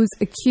 who's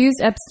accused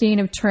Epstein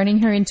of turning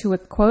her into a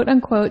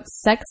quote-unquote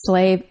sex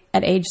slave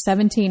at age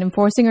 17 and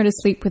forcing her to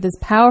sleep with his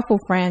powerful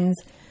friends,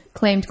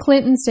 claimed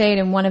Clinton stayed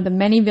in one of the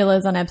many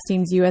villas on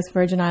Epstein's U.S.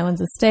 Virgin Islands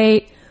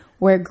estate,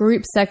 where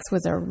group sex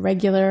was a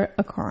regular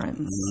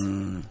occurrence.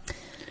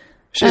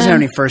 She doesn't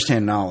have any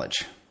firsthand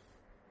knowledge.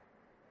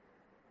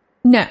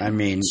 No. I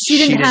mean, she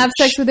didn't have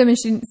sex with him and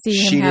she didn't see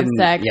him have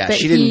sex. Yeah, but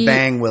she didn't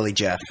bang Willie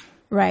Jeff.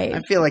 Right.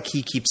 I feel like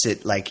he keeps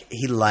it like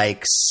he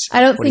likes I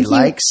don't what think he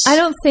likes. I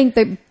don't think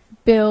that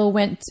Bill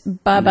went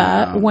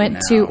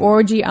to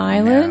Orgy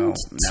Island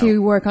to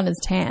work on his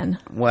tan.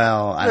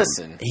 Well,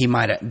 Listen. he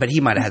might have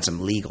had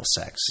some legal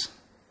sex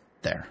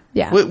there.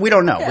 Yeah. We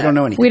don't know. We don't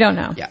know anything. We don't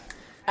know. Yeah.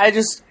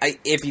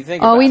 If you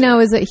think All about we it, know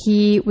is that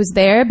he was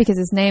there because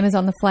his name is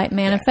on the flight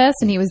manifest,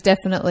 and he was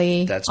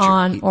definitely That's true.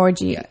 on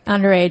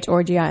underage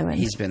Orgy Island.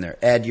 He's been there.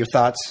 Ed, your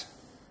thoughts?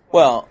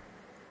 well,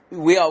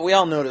 we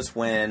all notice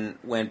when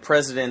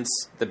presidents,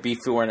 the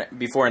before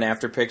and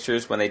after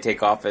pictures when they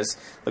take office,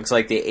 looks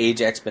like they age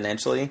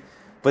exponentially,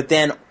 but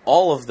then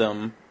all of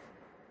them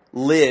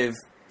live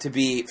to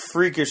be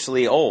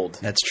freakishly old.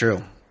 That's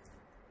true.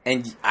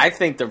 And I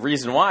think the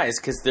reason why is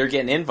because they're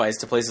getting invites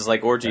to places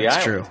like Orgy That's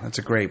Island. true. That's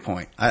a great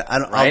point. I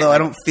don't, Right? although I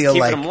don't feel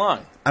Keeping like them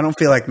long. I don't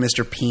feel like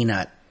Mr.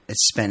 Peanut has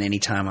spent any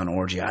time on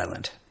Orgy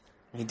Island.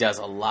 He does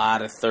a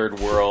lot of third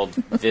world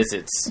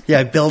visits.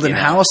 Yeah, building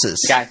houses.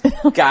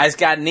 Guy's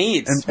got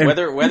needs. And-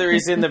 whether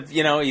he's in the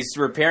he's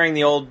repairing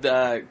the old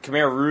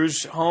Khmer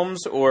Rouge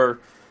homes or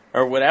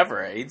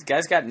whatever.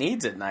 Guy's got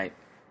needs at night.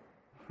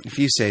 If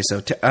you say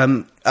so.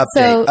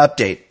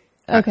 Update.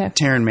 Okay.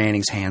 Taryn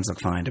Manning's hands look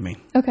fine to me.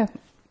 Okay.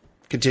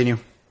 Continue.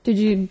 Did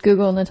you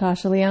Google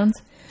Natasha Lyonne's?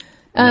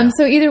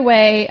 So either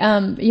way,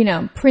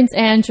 Prince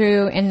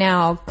Andrew and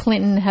now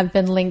Clinton have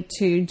been linked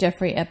to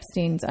Jeffrey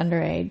Epstein's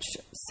underage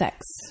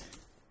sex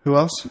Who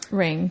else?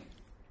 ring.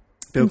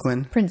 Bill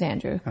Clinton? Prince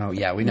Andrew. Oh,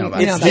 yeah, we know about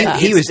We know it. about that.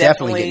 He was It's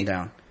definitely getting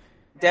down.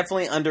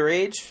 Definitely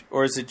underage,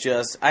 or is it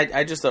just?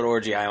 I just thought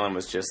Orgy Island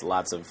was just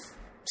lots of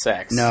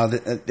sex. No,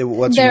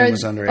 what's her name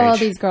was underage. All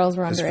these girls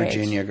were This underage.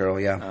 Virginia girl,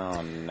 yeah.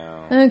 Oh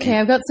no. Okay,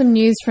 I've got some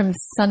news from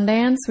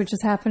Sundance, which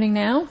is happening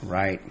now,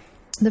 Right.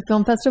 the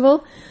film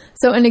festival.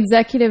 So an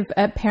executive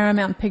at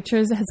Paramount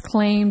Pictures has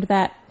claimed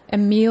that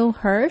Emile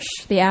Hirsch,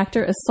 the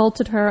actor,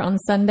 assaulted her on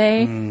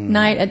Sunday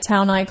night at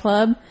Tao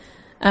nightclub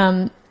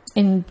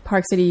in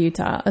Park City,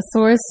 Utah. A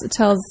source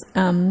tells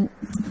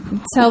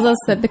us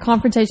that the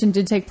confrontation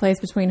did take place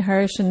between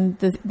Hirsch and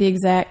the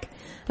exec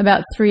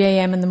about 3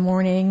 a.m. in the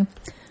morning,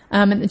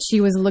 and that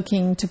she was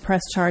looking to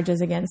press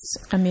charges against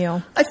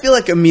Emile. I feel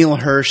like Emile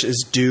Hirsch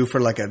is due for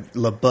like a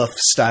LaBeouf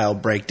style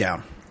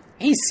breakdown.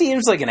 He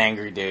seems like an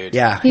angry dude.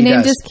 Yeah, He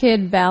named does. his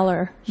kid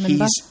Valor.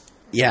 Remember?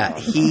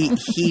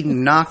 He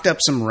knocked up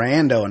some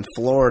rando in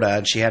Florida,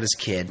 and she had his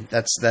kid.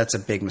 That's a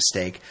big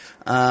mistake.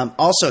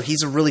 Also,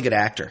 he's a really good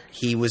actor.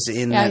 He was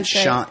in that he's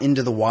great. shot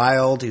Into the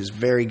Wild. He was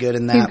very good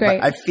in that. He's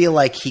great. But I feel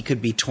like he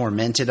could be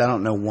tormented. I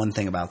don't know one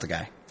thing about the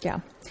guy. Yeah.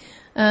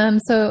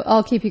 So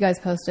I'll keep you guys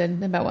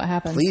posted about what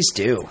happens. Please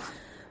do.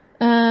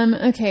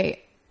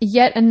 Okay.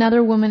 Yet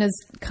another woman has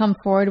come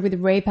forward with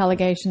rape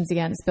allegations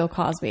against Bill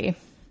Cosby.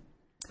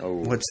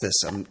 What's this?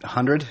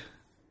 100?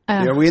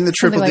 Are we in the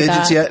triple something like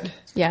digits that. yet?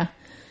 Yeah.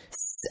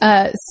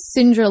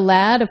 Sindra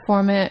Ladd, a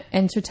former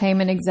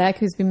entertainment exec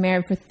who's been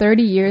married for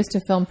 30 years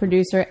to film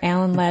producer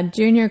Alan Ladd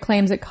Jr.,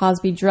 claims that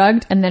Cosby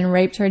drugged and then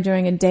raped her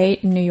during a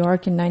date in New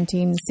York in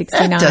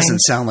 1969. That doesn't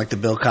sound like the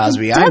Bill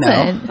Cosby I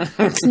know.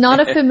 It's not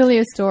a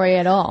familiar story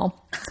at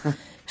all.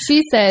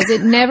 She says,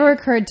 it never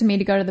occurred to me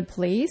to go to the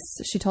police,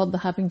 she told the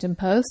Huffington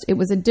Post. It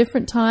was a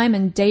different time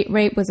and date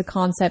rape was a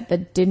concept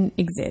that didn't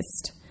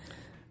exist.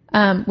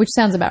 Which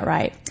sounds about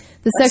right.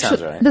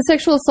 Sounds right. The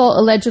sexual assault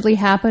allegedly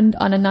happened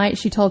on a night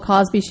she told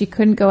Cosby she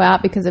couldn't go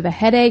out because of a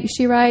headache,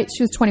 she writes.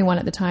 She was 21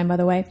 at the time, by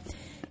the way.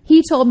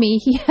 He told me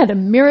he had a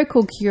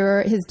miracle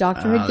cure his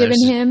doctor had given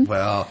him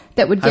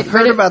that would get I've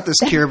heard about this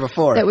cure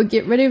before. that would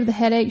get rid of the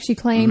headache, she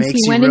claims. Makes He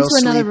you went real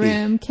into another sleepy.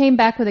 room, came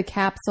back with a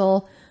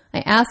capsule. I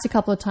asked a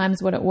couple of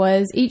times what it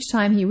was. Each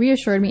time he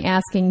reassured me,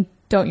 asking,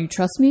 "Don't you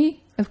trust me?"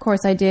 Of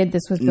course I did.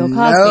 This was Bill Cosby.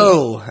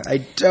 No, I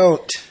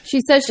don't. She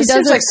says she It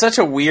doesn't. seems like such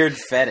a weird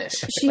fetish.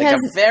 She like has-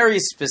 a very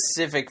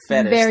specific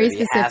fetish Very that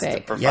he has to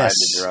specific. provide Yes.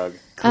 the drug.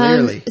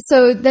 Clearly.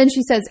 So then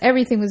she says,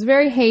 everything was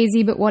very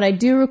hazy, but what I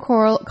do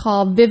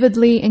recall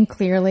vividly and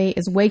clearly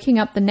is waking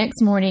up the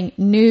next morning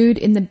nude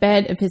in the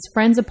bed of his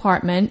friend's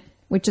apartment,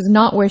 which is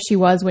not where she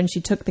was when she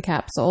took the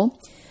capsule,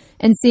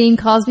 and seeing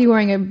Cosby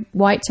wearing a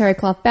white terry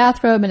cloth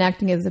bathrobe and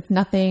acting as if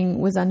nothing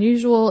was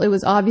unusual. It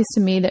was obvious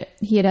to me that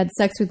he had had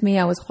sex with me.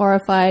 I was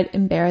horrified,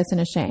 embarrassed, and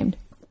ashamed.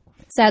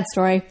 Sad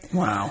story.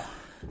 Wow.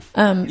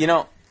 You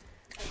know,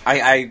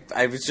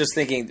 I was just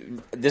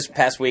thinking, this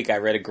past week I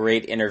read a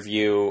great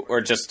interview,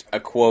 or just a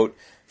quote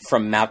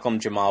from Malcolm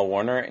Jamal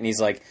Warner, and he's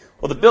like,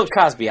 well, the Bill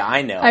Cosby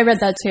I know I read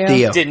that too.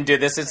 Theo. didn't do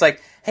this. It's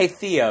like, hey,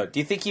 Theo, do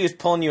you think he was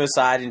pulling you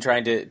aside and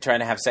trying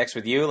to have sex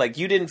with you? Like,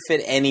 you didn't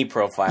fit any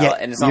profile, Yeah,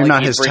 and it's not you're like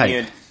not he'd his bring type. you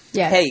in,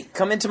 Yes. hey,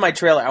 come into my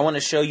trailer. I want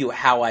to show you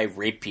how I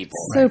rape people.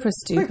 Super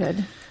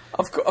stupid.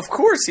 Of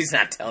course he's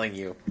not telling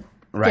you.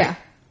 Right.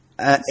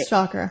 Yeah.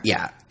 Shocker.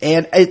 Yeah.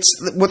 And it's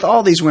with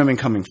all these women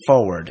coming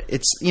forward,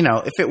 it's, you know,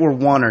 if it were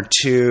one or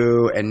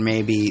two and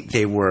maybe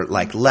they were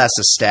like less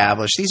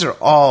established, these are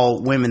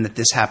all women that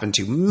this happened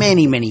to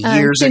many, many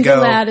years Sindra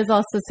ago. Ladd has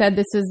also said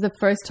this is the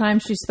first time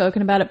she's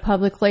spoken about it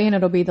publicly, and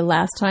it'll be the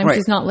last time. Right.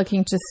 She's not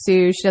looking to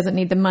sue. She doesn't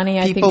need the money.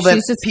 I People think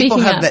she's just people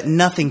speaking have up. that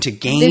nothing to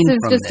gain This is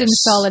from just this. in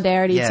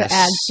solidarity Yes. to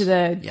add to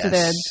the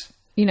Yes.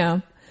 you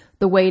know,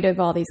 the weight of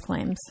all these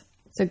claims.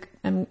 So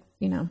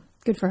you know,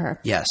 good for her.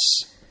 Yes.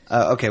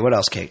 Okay, what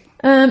else, Kate?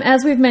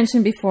 As we've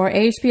mentioned before,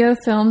 HBO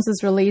Films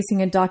is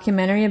releasing a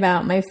documentary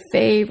about my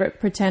favorite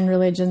pretend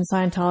religion,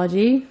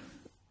 Scientology.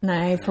 And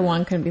I, for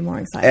one, couldn't be more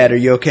excited. Ed, are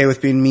you okay with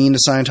being mean to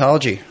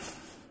Scientology?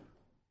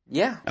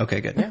 Yeah.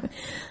 Okay, good.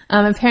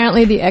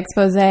 Apparently, the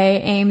expose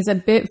aims a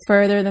bit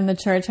further than the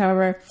church,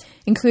 however,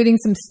 including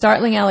some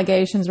startling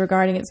allegations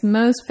regarding its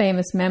most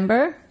famous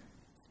member,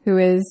 who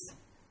is...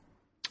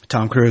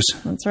 Tom Cruise.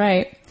 That's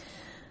right.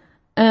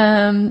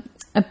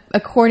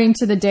 According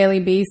to the Daily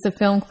Beast, the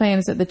film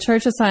claims that the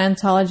Church of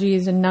Scientology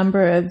used a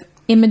number of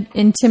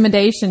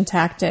intimidation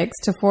tactics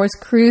to force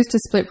Cruise to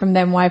split from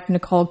then wife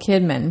Nicole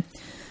Kidman,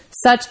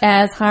 such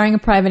as hiring a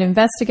private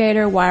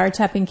investigator,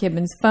 wiretapping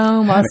Kidman's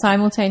phone, while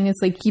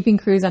simultaneously keeping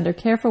Cruise under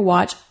careful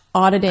watch,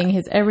 auditing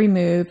his every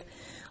move.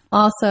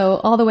 Also,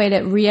 all the way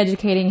to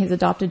re-educating his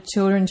adopted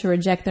children to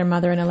reject their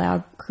mother and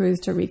allow Cruise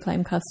to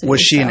reclaim custody.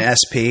 Was she an So-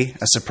 SP,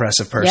 a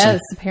suppressive person? Yes,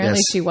 apparently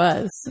Yes. she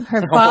was.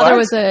 Her father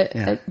was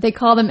Yeah. they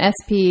call them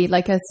SP,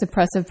 like a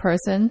suppressive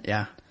person.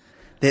 Yeah.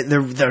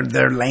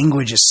 Their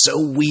language is so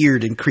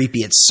weird and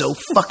creepy. It's so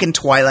fucking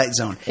Twilight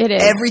Zone. It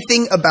is.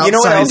 Everything about You know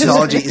what else is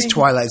Scientology creepy? is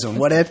Twilight Zone.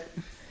 What, Ed?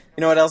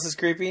 You know what else is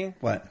creepy?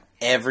 What?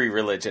 Every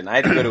religion. I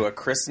had to go to a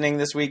christening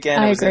this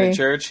weekend. I I was in agree. a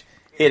church.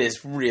 It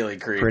is really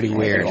creepy. Pretty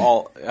weird.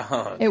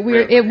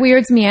 It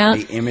weirds me out.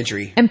 The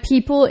imagery. And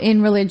people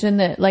in religion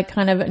that like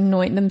kind of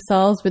anoint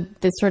themselves with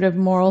this sort of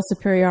moral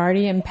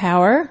superiority and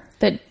power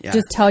that Yeah.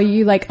 just tell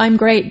you like I'm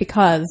great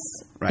because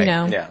Right. you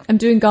know Yeah. I'm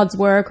doing God's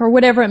work or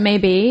whatever it may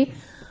be.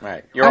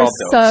 Right. You're Are all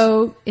dopes.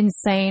 so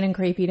insane and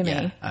creepy to me.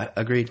 Yeah,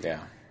 agreed. Yeah.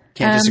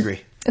 Can't disagree.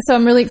 So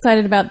I'm really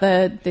excited about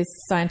this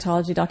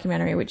Scientology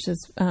documentary, which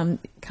is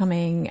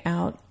coming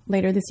out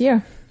later this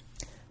year.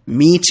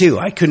 Me too.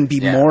 I couldn't be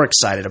Yeah. more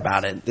excited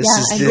about it. This Yeah,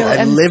 is I the, really I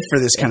am. live for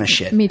this kind of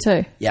shit. Me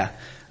too. Yeah.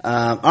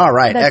 All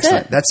right. That's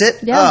Excellent. it. That's it?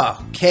 Yeah.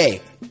 Okay.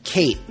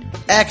 Kate,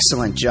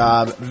 excellent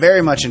job.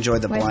 Very much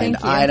enjoyed the Why, blind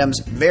thank you. items.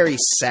 Very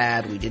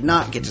sad we did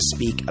not get to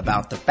speak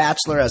about The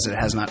Bachelor as it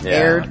has not Yeah.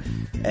 aired.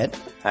 Ed?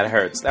 That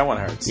hurts. That one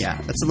hurts. Yeah,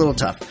 that's a little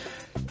tough.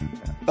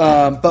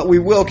 But we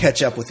will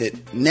catch up with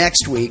it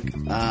next week.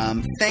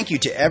 Thank you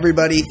to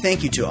everybody.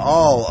 Thank you to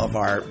all of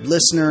our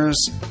listeners,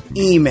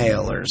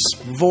 emailers,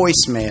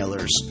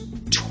 voicemailers,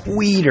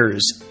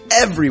 tweeters,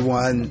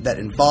 everyone that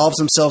involves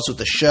themselves with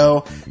the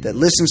show, that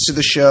listens to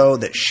the show,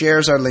 that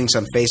shares our links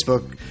on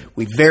Facebook.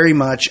 We very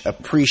much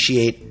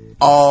appreciate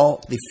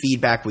all the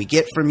feedback we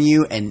get from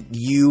you and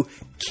you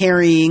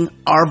carrying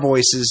our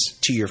voices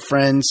to your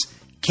friends.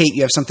 Kate,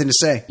 you have something to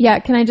say? Yeah,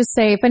 can I just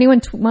say, if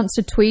anyone wants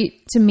to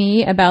tweet to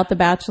me about The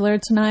Bachelor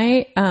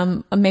tonight,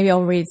 maybe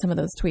I'll read some of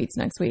those tweets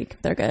next week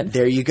if they're good.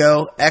 There you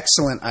go.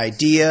 Excellent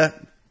idea.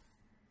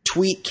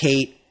 Tweet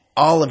Kate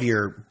all of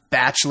your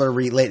Bachelor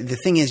related. The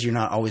thing is, you're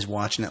not always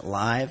watching it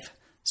live,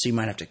 so you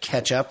might have to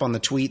catch up on the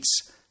tweets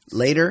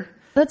later.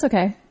 That's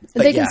okay.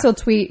 But they can still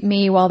tweet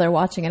me while they're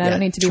watching it. I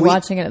don't need to be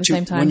watching it at the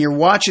same time. When you're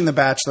watching The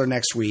Bachelor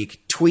next week,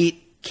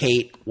 tweet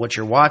Kate what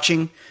you're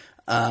watching.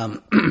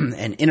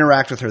 And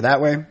interact with her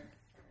that way.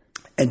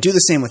 And do the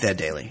same with Ed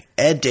Daly.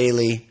 Ed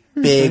Daly,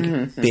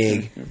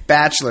 big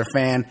Bachelor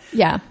fan.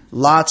 Yeah.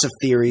 Lots of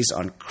theories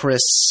on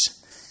Chris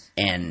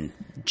and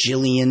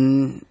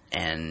Jillian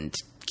and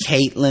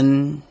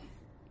Caitlin,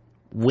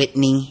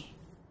 Whitney.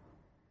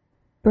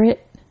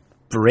 Britt.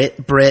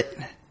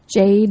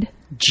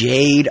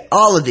 Jade,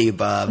 all of the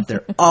above.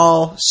 They're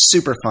all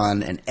super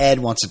fun, and Ed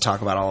wants to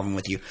talk about all of them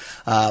with you.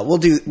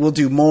 We'll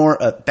do more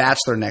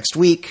Bachelor next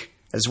week,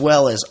 as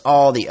well as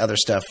all the other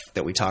stuff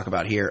that we talk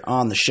about here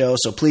on the show.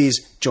 So please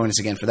join us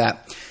again for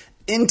that.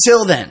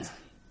 Until then,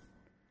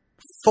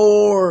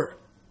 for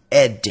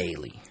Ed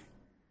Daly,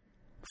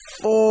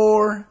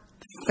 for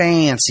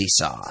Fancy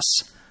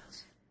Sauce,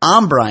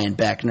 I'm Brian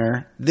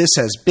Beckner. This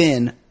has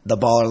been the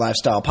Baller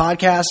Lifestyle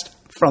Podcast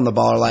from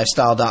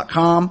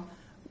theballerlifestyle.com.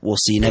 We'll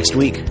see you next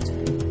week.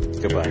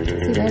 Goodbye. See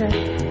you later.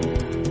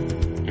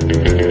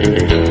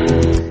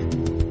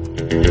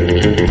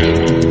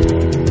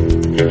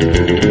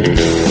 Thank you.